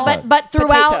small. Yeah, episode. but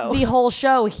throughout Potato. the whole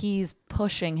show, he's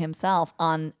pushing himself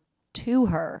on to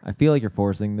her. I feel like you're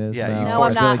forcing this. Yeah, now. you No,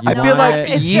 forced I'm I not. feel I feel like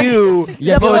like you want it. you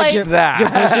You're pushed pushing- that. You're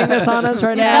pushing this on us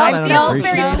right Yeah, now. I and feel don't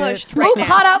very appreciate it. pushed right Oop, now.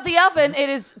 hot out the oven. It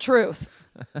is truth.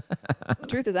 The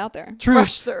truth is out there. Truth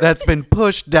Fresh serve. that's been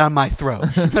pushed down my throat.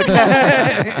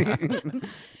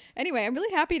 Anyway, I'm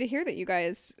really happy to hear that you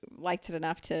guys liked it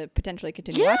enough to potentially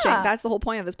continue Yeah. watching. That's the whole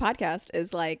point of this podcast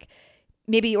is like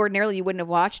maybe ordinarily you wouldn't have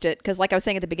watched it because like I was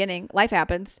saying at the beginning, life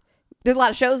happens. There's a lot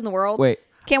of shows in the world. Wait,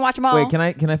 Can't watch them all. wait. Can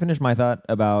I finish my thought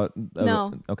about?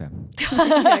 No. Okay.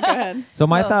 Yeah, go ahead. So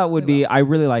my thought would be, I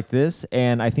really like this,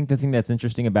 and I think the thing that's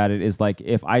interesting about it is like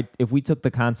if we took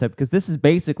the concept, because this is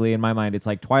basically in my mind, it's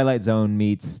like Twilight Zone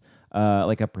meets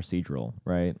like a procedural,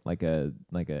 right? Like a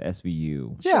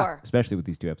SVU. Yeah. Sure. Especially with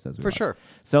these 2 episodes. we For watched. sure.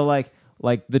 So like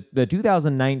like the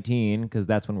 2019, because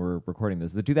that's when we're recording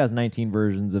this. The 2019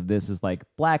 versions of this is like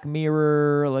Black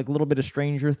Mirror, like a little bit of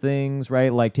Stranger Things,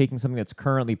 right? Like taking something that's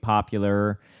currently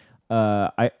popular.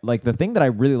 I like the thing that I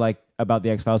really like about the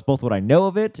X-Files, both what I know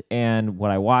of it and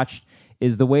what I watched,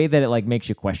 is the way that it like makes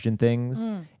you question things.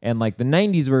 And like the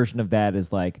 90s version of that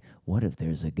is like, what if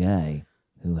there's a guy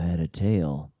who had a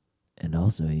tail and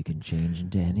also he can change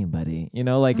into anybody? You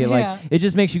know, like it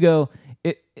just makes you go,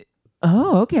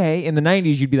 oh, okay. In the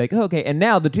 90s, you'd be like, oh, okay. And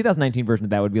now the 2019 version of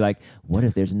that would be like, what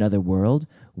if there's another world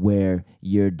where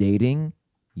you're dating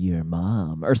your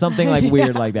mom or something like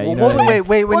weird like that? You know what I mean?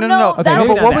 Wait, Well, no. no, Okay, that's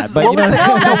no, but not what that, was but what you was know the what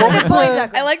I mean. that's a good point,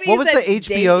 Tucker. I like that what you was said the HBO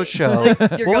dating. show? Like,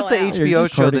 What you're was the going out. You're HBO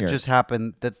show that quoting her. just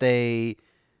happened that the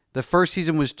first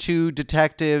season was 2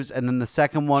 detectives and then the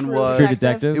second one True was True Detective.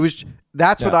 Detective. it was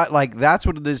that's what Yeah. I like. That's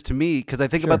what it is to me because I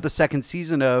think Sure. about the second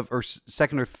season or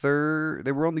second or third.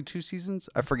 There were only 2 seasons.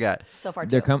 I forget. So far,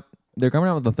 They're too. they're coming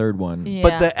out with the third one. Yeah.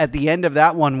 But at the end of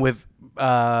that one with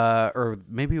or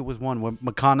maybe it was one with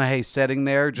McConaughey sitting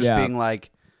there just Yeah. being like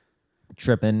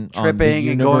Tripping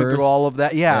and going through all of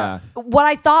that. Yeah. What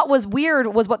I thought was weird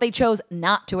was what they chose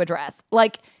not to address.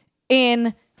 Like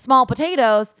in Small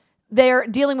Potatoes, they're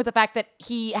dealing with the fact that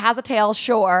he has a tail,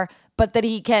 sure, but that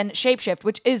he can shapeshift,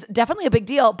 which is definitely a big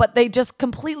deal. But they just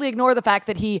completely ignore the fact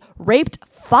that he raped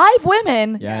 5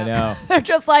 women. Yeah, I know. They're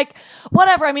just like,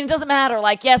 whatever. I mean, it doesn't matter.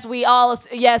 Like, yes,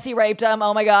 he raped him.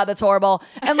 Oh my God, that's horrible.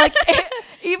 And like,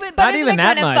 even, Not Isn't even it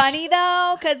that kind of much. funny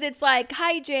though? Because it's like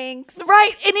hijinks.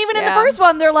 right. And even in the Yeah. first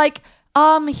one, they're like,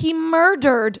 he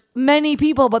murdered many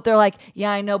people, but they're like,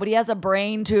 yeah, I know, but he has a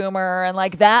brain tumor and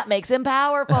like that makes him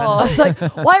powerful. It's like,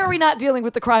 why are we not dealing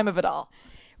with the crime of it all?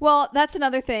 Well, that's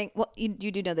another thing. Well, you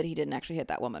do know that he didn't actually hit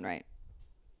that woman, right?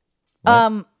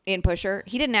 What? In Pusher,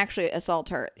 he didn't actually assault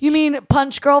her. You mean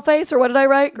punch girl face or what did I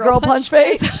write? Girl punch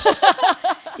face.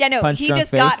 Yeah, no, Punch he drunk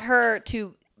just face? got her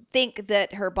to think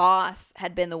that her boss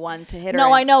had been the one to hit her. No,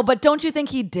 and- I know, but don't you think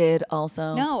he did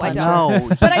also? No, I punch don't. her? No,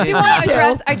 But I do want to do.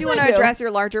 address. I do I want to do. address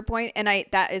your larger point, and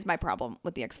that is my problem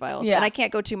with the X-Files. Yeah. And I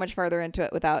can't go too much further into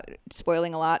it without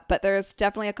spoiling a lot. But there's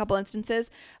definitely a couple instances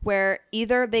where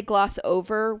either they gloss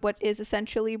over what is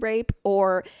essentially rape,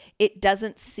 or it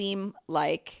doesn't seem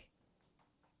like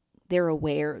they're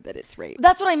aware that it's rape.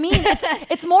 That's what I mean.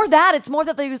 It's more that. It's more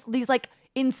that there's these like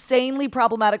insanely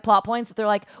problematic plot points that they're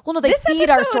like, well, no, they feed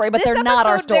our story, but this they're not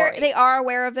our episode, story. They are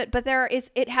aware of it, but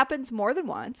it happens more than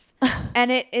once,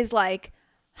 and it is like,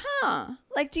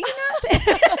 like, do you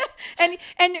not?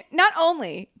 and not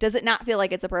only does it not feel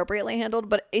like it's appropriately handled,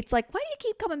 but it's like, why do you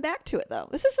keep coming back to it though?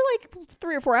 This is like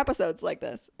 3 or 4 episodes like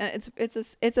this, and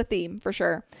it's a theme for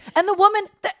sure. And the woman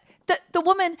the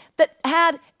woman that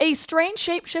had a strange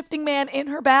shape-shifting man in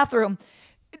her bathroom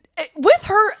with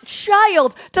her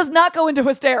child does not go into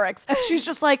hysterics. She's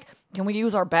just like, can we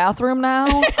use our bathroom now?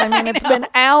 I mean, it's been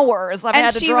hours. I've And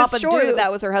had to she drop was a sure deuce.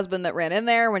 that was her husband that ran in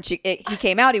there when he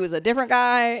came out. He was a different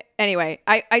guy. Anyway,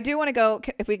 I do want to go,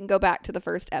 if we can go back to the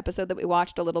first episode that we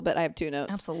watched a little bit. I have 2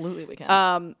 notes. Absolutely, we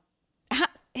can.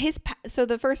 So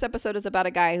the first episode is about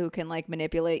a guy who can like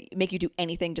make you do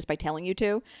anything just by telling you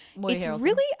to. Woody It's Harrelson.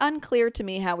 really unclear to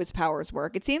me how his powers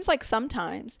work. It seems like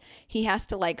sometimes he has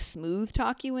to like smooth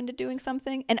talk you into doing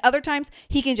something, and other times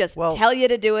he can just tell you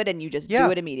to do it and you just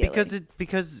do it immediately.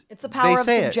 because It's the power they of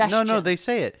say suggestion. No, they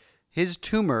say it. His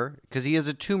tumor, because he has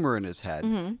a tumor in his head,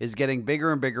 Mm-hmm. is getting bigger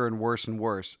and bigger and worse and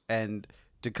worse. And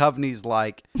Duchovny's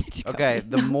like, okay,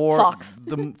 the more Fox.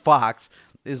 the Fox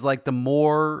is like the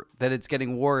more that it's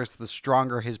getting worse, the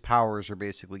stronger his powers are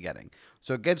basically getting.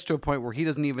 So it gets to a point where he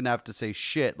doesn't even have to say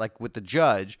shit. Like with the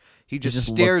judge, he just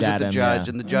stares looked at the at him, judge,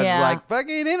 yeah. and the judge Yeah. is like,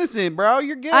 "Fucking innocent, bro.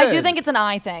 You're good." I do think it's an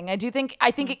eye thing. I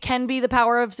think it can be the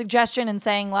power of suggestion and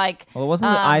saying like, Well, it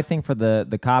wasn't the eye thing for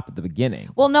the cop at the beginning.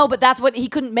 well, no, but that's what he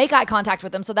couldn't make eye contact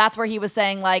with them. So that's where he was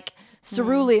saying like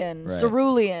cerulean, Right.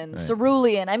 cerulean,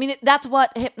 cerulean. I mean, that's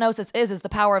what hypnosis is the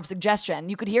power of suggestion.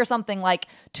 You could hear something like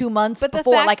 2 months But the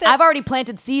before, fact like that- I've already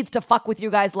planted seeds to fuck with you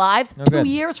guys' lives 2 good.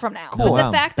 years from now. Cool. But the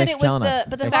Wow. fact that Thanks it for was telling us.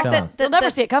 the Thanks fact for that telling us. You'll never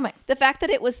see it coming. The fact that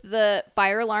it was the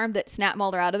fire alarm that snapped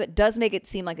Mulder out of it does make it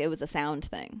seem like it was a sound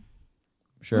thing.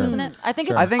 Sure. Isn't it? I think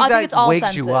Sure. it's I think it's that all wakes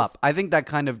senses. you up. I think that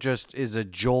kind of just is a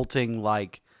jolting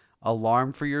like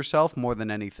alarm for yourself more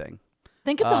than anything.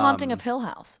 Think of the haunting of Hill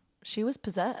House. She was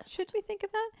possessed. Should we think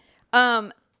of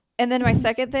that? And then my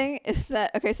second thing is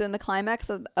that, okay, so in the climax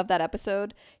of that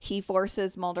episode, he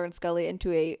forces Mulder and Scully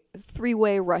into a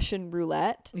 3-way Russian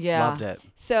roulette. Yeah. Loved it.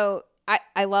 So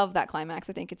I love that climax.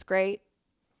 I think it's great.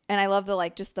 And I love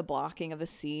the just the blocking of the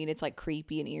scene. It's like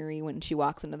creepy and eerie when she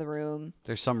walks into the room.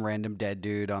 There's some random dead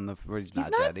dude on the. Well, he's not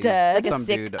not dead. dead. Like some a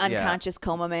sick, dude, unconscious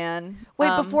coma man.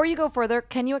 Wait, before you go further,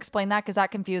 can you explain that? Because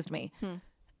that confused me.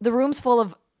 The room's full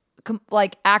of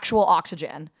actual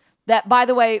oxygen that, by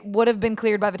the way, would have been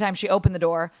cleared by the time she opened the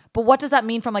door. But what does that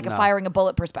mean from a firing a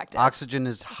bullet perspective? Oxygen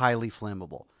is highly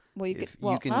flammable. Well, you could, If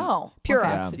well, you can, pure Okay.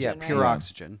 oxygen. yeah, right? pure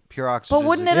oxygen. Pure oxygen. But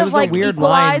wouldn't is- it have was a weird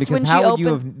line equalized because when she how would you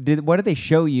opened? have? What did they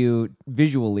show you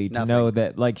visually to know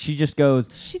Nothing. that? She just goes.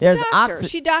 She's There's a doctor. oxy-"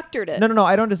 She doctored it. No.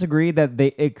 I don't disagree that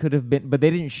it could have been, but they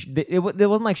didn't. It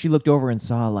wasn't like she looked over and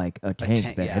saw a tank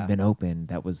tank, that yeah. had been opened.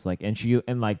 That was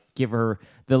and give her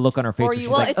the look on her face. Or where you- she's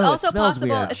well, like, it's "Oh, also it smells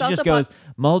possible- weird." it's She also just goes,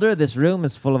 Mulder, this room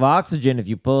is full of oxygen. If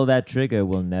you pull that trigger,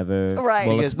 we'll never. Right.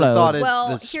 We'll because explode. the thought is Well,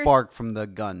 the here's- spark from the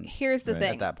gun. Here's the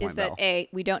thing: At that point, is that though.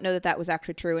 we don't know that was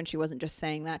actually true, and she wasn't just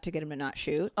saying that to get him to not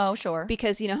shoot. Oh, sure.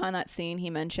 Because you know how in that scene he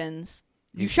mentions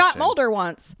you shot Interesting. Mulder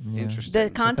once. Interesting. The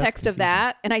context of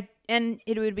that, and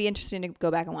it would be interesting to go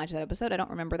back and watch that episode. I don't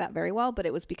remember that very well, but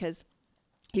it was because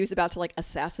he was about to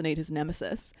assassinate his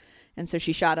nemesis, and so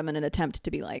she shot him in an attempt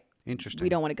to be Interesting. we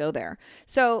don't want to go there.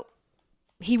 So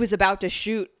he was about to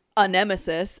shoot a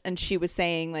nemesis, and she was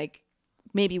saying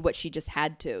maybe what she just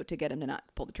had to get him to not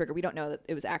pull the trigger. We don't know that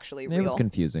it was actually real. It was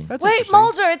confusing. That's Wait, interesting.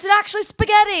 Mulder, it's actually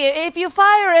spaghetti. If you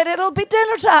fire it, it'll be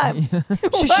dinner time.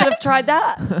 She should have tried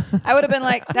that. I would have been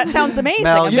like, that sounds amazing.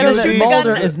 Mel, I'm you gonna know shoot that the gun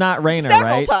Mulder is not Reina,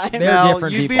 several right? times. They're Mel,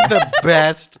 different you'd people. be the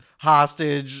best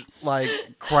hostage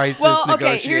crisis Well, okay.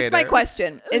 negotiator. Here's my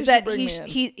question: is should that bring he me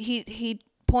in. he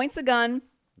points the gun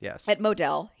Yes. at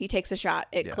Modell. He takes a shot.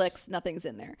 It Yes. clicks. Nothing's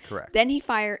in there. Correct. Then he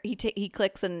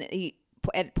clicks and he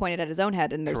pointed at his own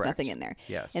head, and there's Correct. nothing in there.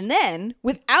 Yes. And then,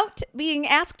 without being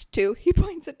asked to, he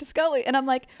points it to Scully, and I'm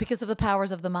like, Because of the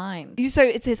powers of the mind. so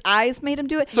it's his eyes made him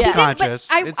do it. It's He didn't- subconscious.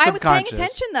 But It's I was paying subconscious.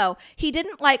 attention though. He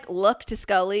didn't look to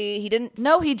Scully. He didn't.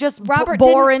 No, he just Robert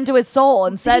bore didn't- into his soul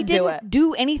and He said, didn't do it.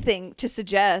 do anything to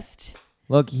suggest.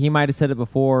 Look, he might have said it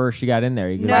before she got in there.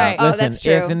 He goes, Right. Oh, listen, that's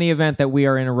true. if in the event that we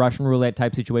are in a Russian roulette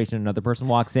type situation, another person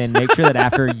walks in, make sure that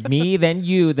after me, then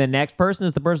you, the next person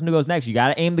is the person who goes next. You got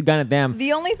to aim the gun at them.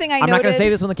 The only thing I'm not going to say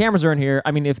this when the cameras are in here.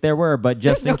 I mean, if there were, but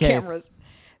just There's in no case. cameras.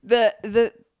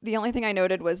 The only thing I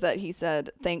noted was that he said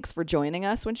thanks for joining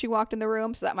us when she walked in the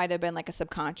room. So that might have been a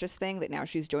subconscious thing that now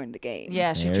she's joined the game.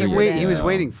 Yeah, she There triggered you Wait, it. he was go.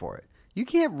 waiting for it. You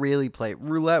can't really play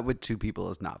roulette with two people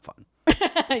is not fun.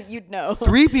 You'd know.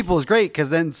 Three people is great because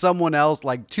then someone else,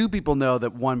 two people know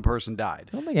that one person died.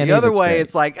 don't think any The of other it's way, great.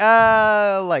 it's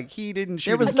he didn't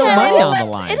shoot. There was himself. no money it on the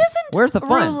isn't- line. It isn't Where's the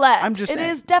fun? roulette. I'm just It saying.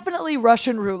 is definitely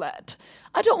Russian roulette.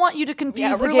 I don't want you to confuse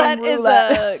Yeah, the roulette game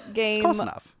roulette. is a game Close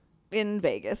enough. in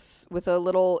Vegas with a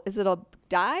little. Is it a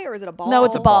die or is it a ball? No,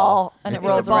 it's a ball, and It's it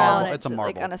a rolls ball around. and It's a it's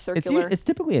marble. on a It's, circular. it's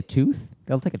typically a tooth.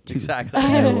 They'll take a tooth. Exactly.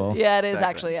 Yeah, well, Yeah, it is Exactly.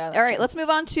 actually. Yeah. All right, let's move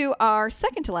on to our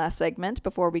second to last segment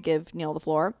before we give Neil the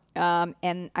floor.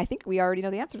 And I think we already know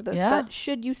the answer to this, Yeah. but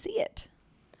should you see it?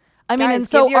 I mean, Guys, and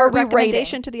so give your are we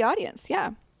recommendation rating? to the audience?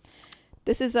 Yeah,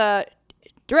 this is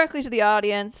directly to the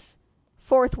audience.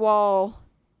 Fourth wall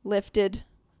lifted.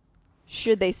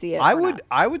 Should they see it? I or would. not?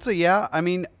 I would say yeah. I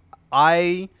mean,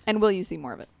 And will you see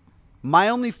more of it? my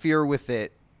only fear with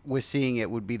seeing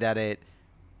it would be that it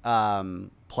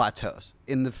plateaus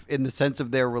in the sense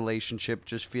of their relationship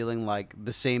just feeling like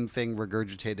the same thing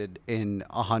regurgitated in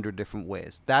 100 different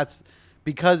ways. That's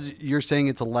because you're saying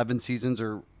it's 11 seasons,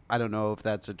 or I don't know if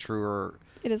that's a truer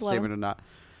It is statement 11. or not.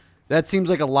 That seems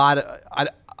like a lot.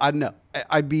 I don't know.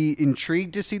 I'd be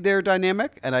intrigued to see their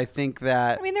dynamic, and I think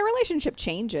that. I mean, their relationship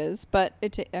changes, but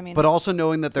But also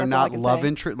knowing that they're That's all I not can love say.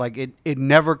 interest, it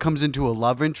never comes into a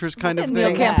love interest kind of didn't Neil say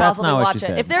thing. can't that. That's possibly not what watch she it.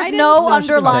 said. If there's I didn't- no No, she didn't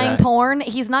say underlying that. porn,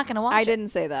 he's not going to watch I it. didn't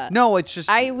say that. No, it's just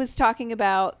I was talking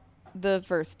about the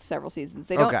first several seasons.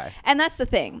 They don't, Okay. and that's the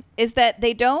thing is that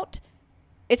they don't.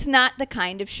 It's not the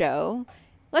kind of show.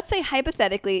 Let's say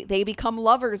hypothetically they become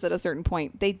lovers at a certain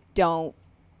point. They don't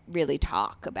really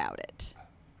talk about it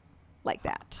like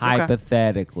that.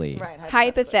 Hypothetically. Right.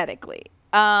 Hypothetically,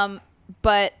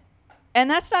 but. And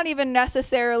that's not even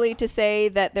necessarily to say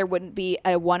that there wouldn't be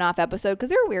a one-off episode, because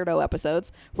there are weirdo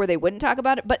episodes where they wouldn't talk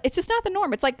about it, but it's just not the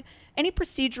norm. It's like any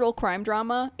procedural crime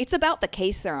drama. It's about the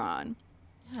case they're on.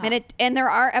 Yeah. And there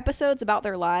are episodes about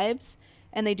their lives,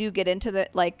 and they do get into the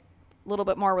little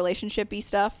bit more relationship-y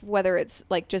stuff, whether it's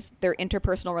just their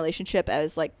interpersonal relationship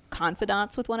as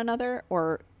confidants with one another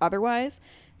or otherwise.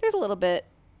 There's a little bit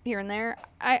here and there.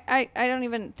 I don't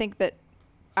even think that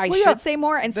I Well, should yeah. say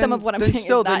more, and Then- some of what I'm then saying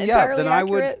still, is not then, yeah, entirely then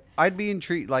accurate. I'd be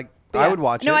intrigued. But I yeah. would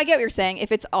watch No, it. I get what you're saying. If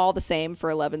it's all the same for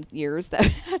 11 years,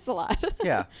 that's a lot.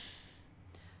 Yeah.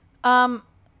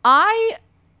 I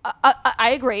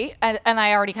I agree, and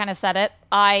I already kind of said it.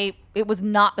 It was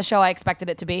not the show I expected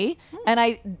it to be, and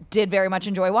I did very much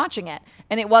enjoy watching it.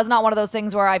 And it was not one of those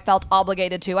things where I felt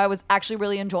obligated to. I was actually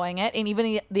really enjoying it, and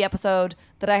even the episode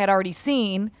that I had already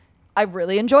seen, I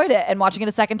really enjoyed it. And watching it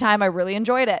a second time, I really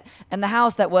enjoyed it. And the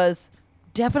house that was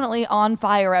definitely on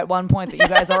fire at one point that you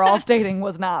guys are all stating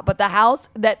was not, but the house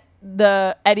that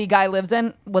the Eddie guy lives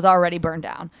in was already burned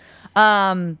down.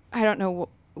 I don't know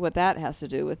what that has to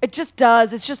do with. It just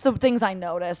does. It's just the things I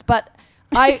notice. But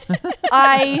I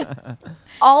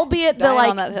albeit the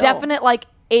Dying on that like hill. definite like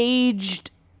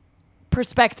aged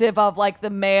perspective of like the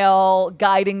male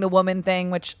guiding the woman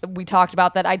thing, which we talked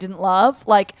about that I didn't love.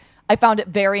 Like I found it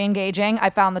very engaging. I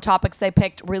found the topics they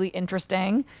picked really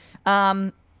interesting.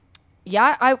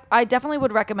 Yeah, I definitely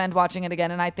would recommend watching it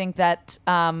again, and I think that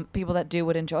people that do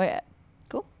would enjoy it.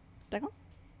 Cool. Declan?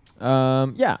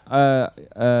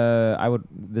 I would.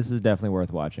 This is definitely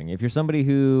worth watching. If you're somebody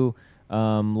who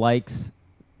likes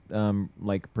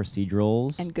like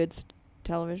procedurals And good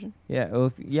television. Yeah.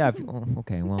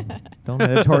 Okay. Well, don't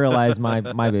editorialize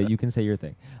my bit. You can say your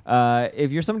thing.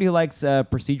 If you're somebody who likes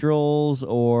procedurals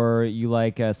or you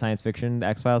like science fiction,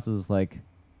 X-Files is like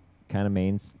kind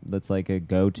of that's like a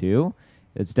go-to.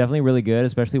 It's definitely really good,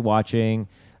 especially watching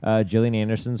Gillian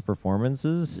Anderson's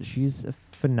performances. She's a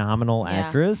phenomenal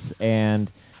actress, and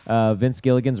Vince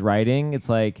Gilligan's writing. It's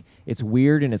like it's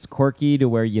weird and it's quirky to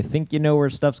where you think you know where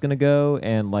stuff's gonna go,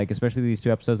 and like especially these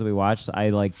 2 episodes that we watched,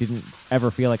 I like didn't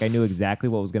ever feel like I knew exactly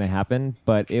what was gonna happen,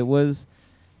 but it was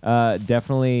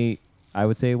definitely, I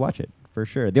would say, watch it for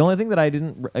sure. The only thing that I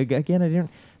didn't.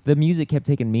 The music kept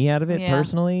taking me out of it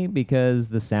personally because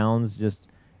the sounds just.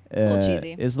 It's a little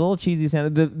cheesy. It's a little cheesy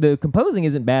sound. The composing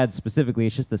isn't bad specifically.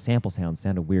 It's just the sample sound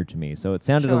sounded weird to me. So it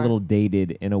sounded a little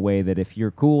dated in a way that if you're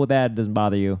cool with that, it doesn't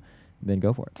bother you, then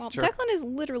go for it. Well, Declan is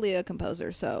literally a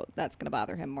composer, so that's going to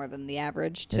bother him more than the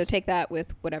average. So take that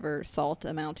with whatever salt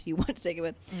amount you want to take it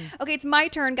with. Okay, it's my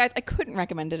turn, guys. I couldn't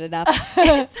recommend it enough.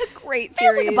 It's a great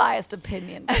series. Feels like a biased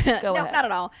opinion. Go No, ahead. not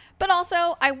at all. But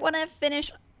also, I want to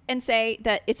finish and say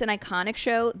that it's an iconic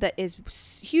show that is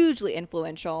hugely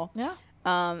influential. Yeah.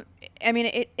 I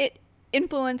mean, it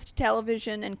influenced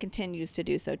television and continues to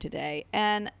do so today.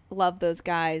 And love those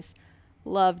guys.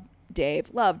 Love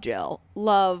Dave. Love Jill.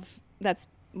 Vince.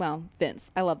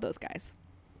 I love those guys.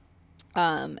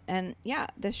 And yeah,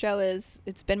 this show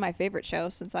it's been my favorite show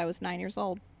since I was 9 years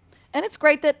old. And it's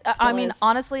great that, Still is.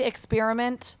 honestly,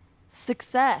 experiment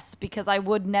success, because I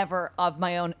would never of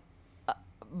my own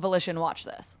volition watch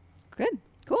this. Good.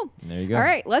 Cool. There you go. All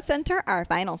right, let's enter our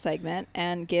final segment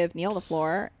and give Neil the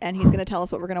floor, and he's going to tell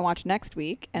us what we're going to watch next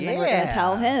week, and then we're going to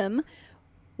tell him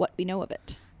what we know of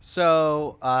it.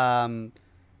 So,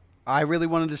 I really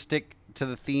wanted to stick to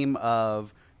the theme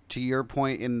of, to your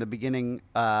point in the beginning,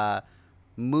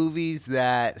 movies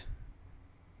that,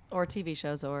 Or TV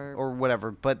shows or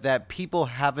whatever, but that people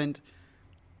haven't,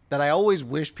 that I always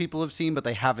wish people have seen, but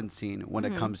they haven't seen when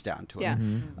it comes down to it.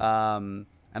 Yeah.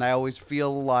 And I always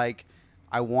feel like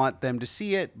I want them to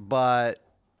see it, but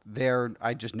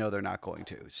I just know they're not going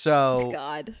to. So Oh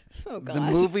God. the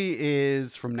movie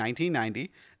is from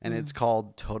 1990, and it's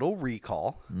called Total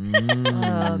Recall.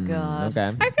 Oh God.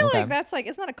 Okay. I feel like that's like,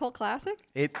 isn't that a cult classic?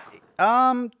 It,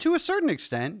 to a certain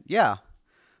extent, yeah.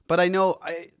 But I know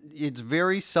it's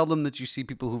very seldom that you see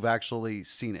people who've actually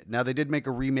seen it. Now, they did make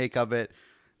a remake of it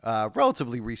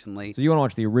relatively recently. So you want to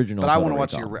watch the original? But I Total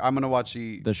want to watch Recall. I'm going to watch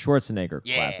the Schwarzenegger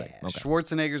classic. Okay.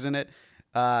 Schwarzenegger's in it.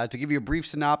 To give you a brief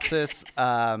synopsis,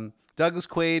 Douglas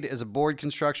Quaid is a bored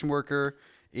construction worker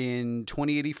in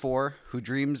 2084 who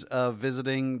dreams of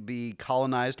visiting the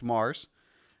colonized Mars.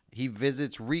 He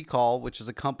visits Recall, which is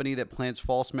a company that plants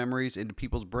false memories into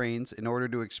people's brains in order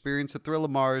to experience the thrill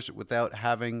of Mars without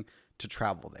having to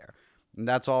travel there. And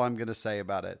that's all I'm going to say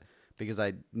about it, because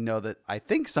I know that I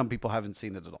think some people haven't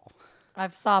seen it at all.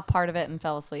 I've saw part of it and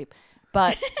fell asleep,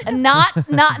 but not.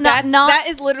 That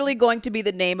is literally going to be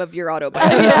the name of your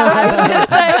autobiography.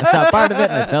 I saw part of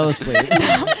it and I fell asleep.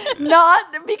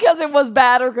 Not because it was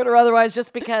bad or good or otherwise,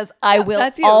 just because I will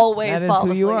that's you. always That is fall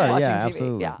who asleep you are. watching Yeah, TV.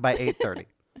 absolutely. Yeah. By 8:30.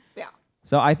 Yeah.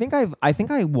 So I think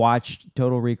I watched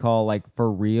Total Recall like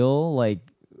for real, like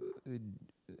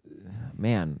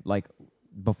like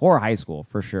before high school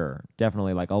for sure,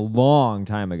 definitely like a long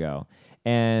time ago.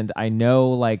 And I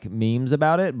know like memes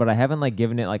about it, but I haven't like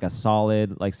given it like a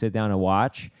solid like sit down and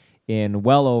watch in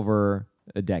well over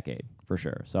a decade for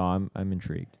sure. So I'm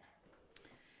intrigued.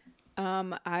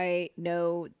 I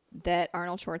know that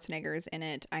Arnold Schwarzenegger is in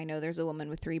it. I know there's a woman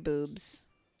with 3 boobs.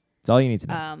 That's all you need to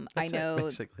know. I That's it, know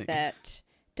basically. that.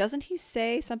 Doesn't he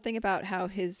say something about how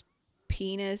his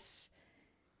penis?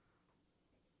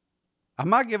 I'm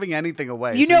not giving anything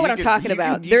away. You so know what I'm can- talking you can-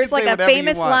 about. you There's can like say a whatever you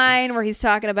famous want. line where he's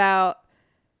talking about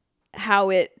how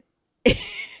it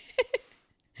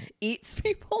eats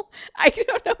people. I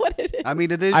don't know what it is. I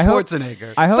mean, it is I hope-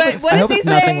 Schwarzenegger. I hope But it's, what I does hope he it's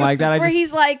say? nothing like that. Where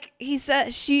he's like, he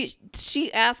said she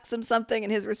asks him something,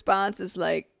 and his response is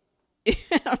like, I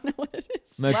don't know what it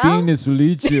is. my Well- penis will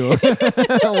eat you.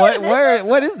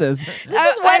 What is this? This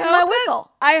is wetting my hope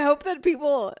whistle. I hope that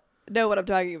people know what I'm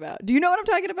talking about. Do you know what I'm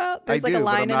talking about? I There's like do, a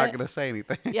line but I'm in not it. going to say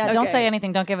anything. Yeah, don't Okay. say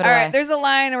anything. Don't give it All away. right, there's a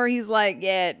line where he's like,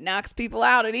 yeah, it knocks people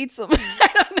out. It eats them. I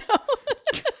don't know.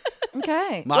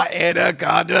 Okay. My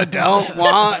anaconda don't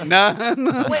want none.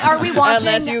 Wait, are we watching?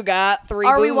 Unless you got 3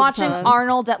 Are we boobs, watching hon.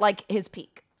 Arnold at like his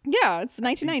peak? Yeah, it's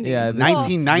 1990s. Yeah, this-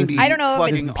 1990s. I don't know if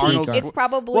fucking it's Arnold. peak. It's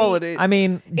probably. Well, it is. I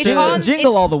mean, It's on-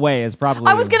 Jingle it's- All the Way is probably.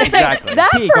 I was gonna say Exactly. that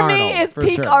Peak for me Arnold, is for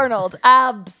peak sure. Arnold.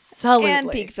 Absolutely.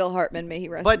 and peak Phil Hartman, may he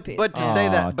rest in but peace. but to Aw, say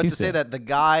that, too soon. the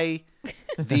guy,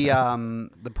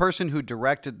 the person who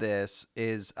directed this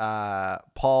is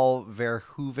Paul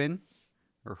Verhoeven.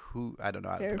 Or who I don't know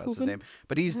how to pronounce his Verhoeven? name,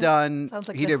 but he's done. Sounds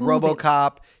like he did Verhoeven.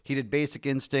 RoboCop. He did Basic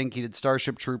Instinct. He did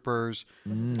Starship Troopers.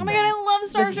 oh my god, I love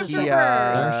Starship He, Troopers.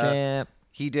 Starship.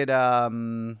 He did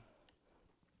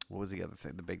what was the other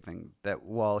thing? The big thing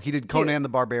he did Conan the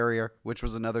Barbarian, which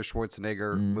was another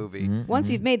Schwarzenegger movie.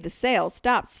 Once you've made the sale,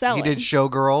 stop selling. He did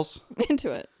Showgirls.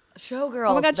 into it. Showgirls.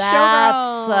 Oh my God, that's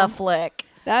Showgirls. a flick.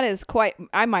 That is quite.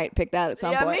 I might pick that at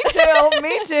some Yeah, point. me too.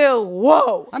 Me too.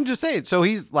 Whoa. I'm just saying. So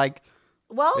he's like,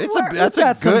 Well, that's we're, a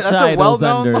got some good, that's a titles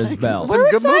well-known. under Like, his belt. some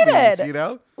We're good movies, excited. you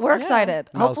know. we're excited.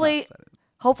 Mel's not Hopefully, excited.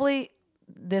 hopefully,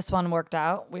 this one worked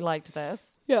out. We liked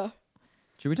this. Yeah.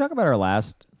 Should we talk about our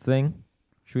last thing?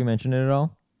 Should we mention it at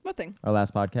all? What thing? Our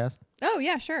last podcast? Oh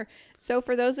yeah, sure. So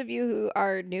for those of you who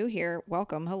are new here,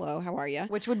 welcome. Hello, how are you?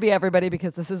 Which would be everybody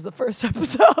because this is the first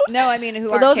episode. No, I mean who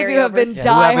For are those of you who have been carryovers. Who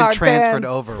haven't diehard transferred fans.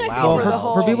 over? Wow. Well, for the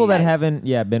whole- for people that Yes.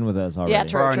 haven't been with us already. Yeah,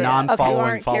 true. For our true. non-following Who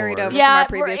aren't carried followers. over. Yeah,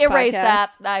 from our we're- previous erase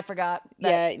podcast. that. I forgot.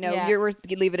 Yeah, no, you're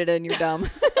leaving it in. You're dumb.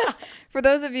 For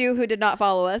those of you who did not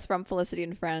follow us from Felicity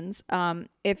and Friends,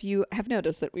 if you have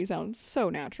noticed that we sound so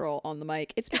natural on the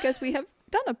mic, it's because we have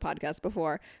done a podcast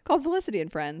before called Felicity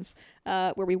and Friends,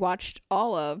 where we watched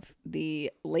all of the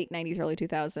late 90s, early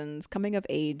 2000s coming of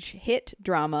age hit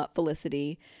drama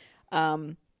Felicity,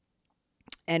 and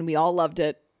we all loved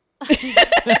it.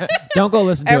 Don't go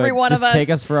listen to Every it. one Just of us take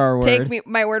us for our word. Take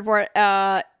my word for it.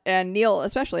 And Neil,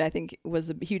 especially, I think, was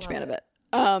a huge fan of it.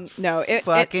 No, it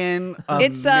Fucking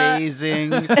it's,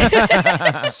 amazing.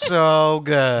 So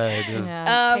good.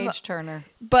 Yeah, Paige Turner.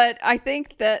 but I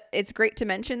think that it's great to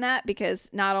mention that because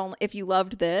not only if you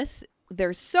loved this,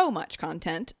 there's so much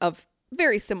content of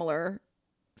very similar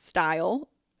style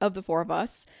of the four of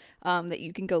us that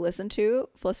you can go listen to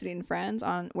Felicity and Friends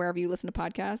on wherever you listen to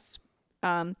podcasts.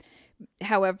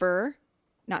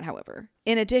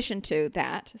 In addition to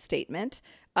that statement,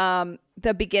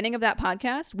 the beginning of that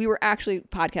podcast, we were actually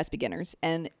podcast beginners,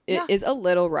 and it is a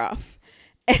little rough.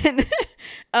 And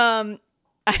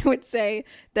I would say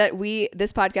that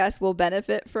this podcast will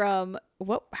benefit from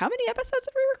how many episodes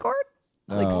did we record?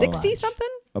 Like Oh, 60 bunch. something?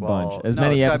 A Well, bunch. As no,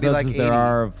 many it's gotta be episodes like as there 80.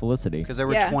 are of Felicity. Because there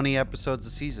were Yeah. 20 episodes a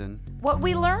season. What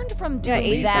we learned from doing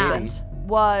 80 that something.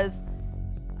 was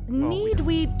need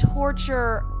we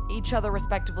torture each other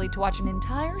respectively to watch an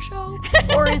entire show?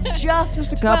 Or is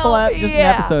just A couple just an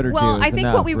yeah. episode or two. Well, is I think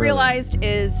enough, what we really. realized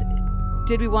is,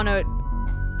 did we want to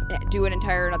do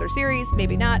another series?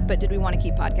 Maybe not. But did we want to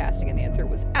keep podcasting? And the answer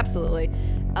was absolutely.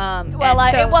 Well, and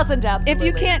so it wasn't absolutely.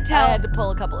 If you can't tell, I had to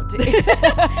pull a couple of teeth.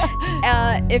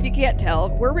 if you can't tell,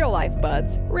 we're real life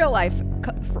buds, real life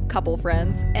couple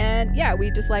friends, and yeah, we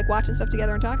just like watching stuff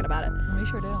together and talking about it. We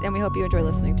sure do. And we hope you enjoy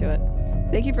listening to it.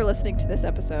 Thank you for listening to this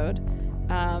episode.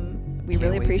 We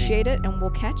really wait, appreciate it, and we'll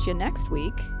catch you next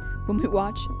week when we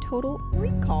watch Total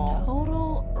Recall.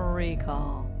 Total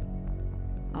Recall.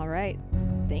 All right.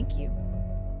 Thank you.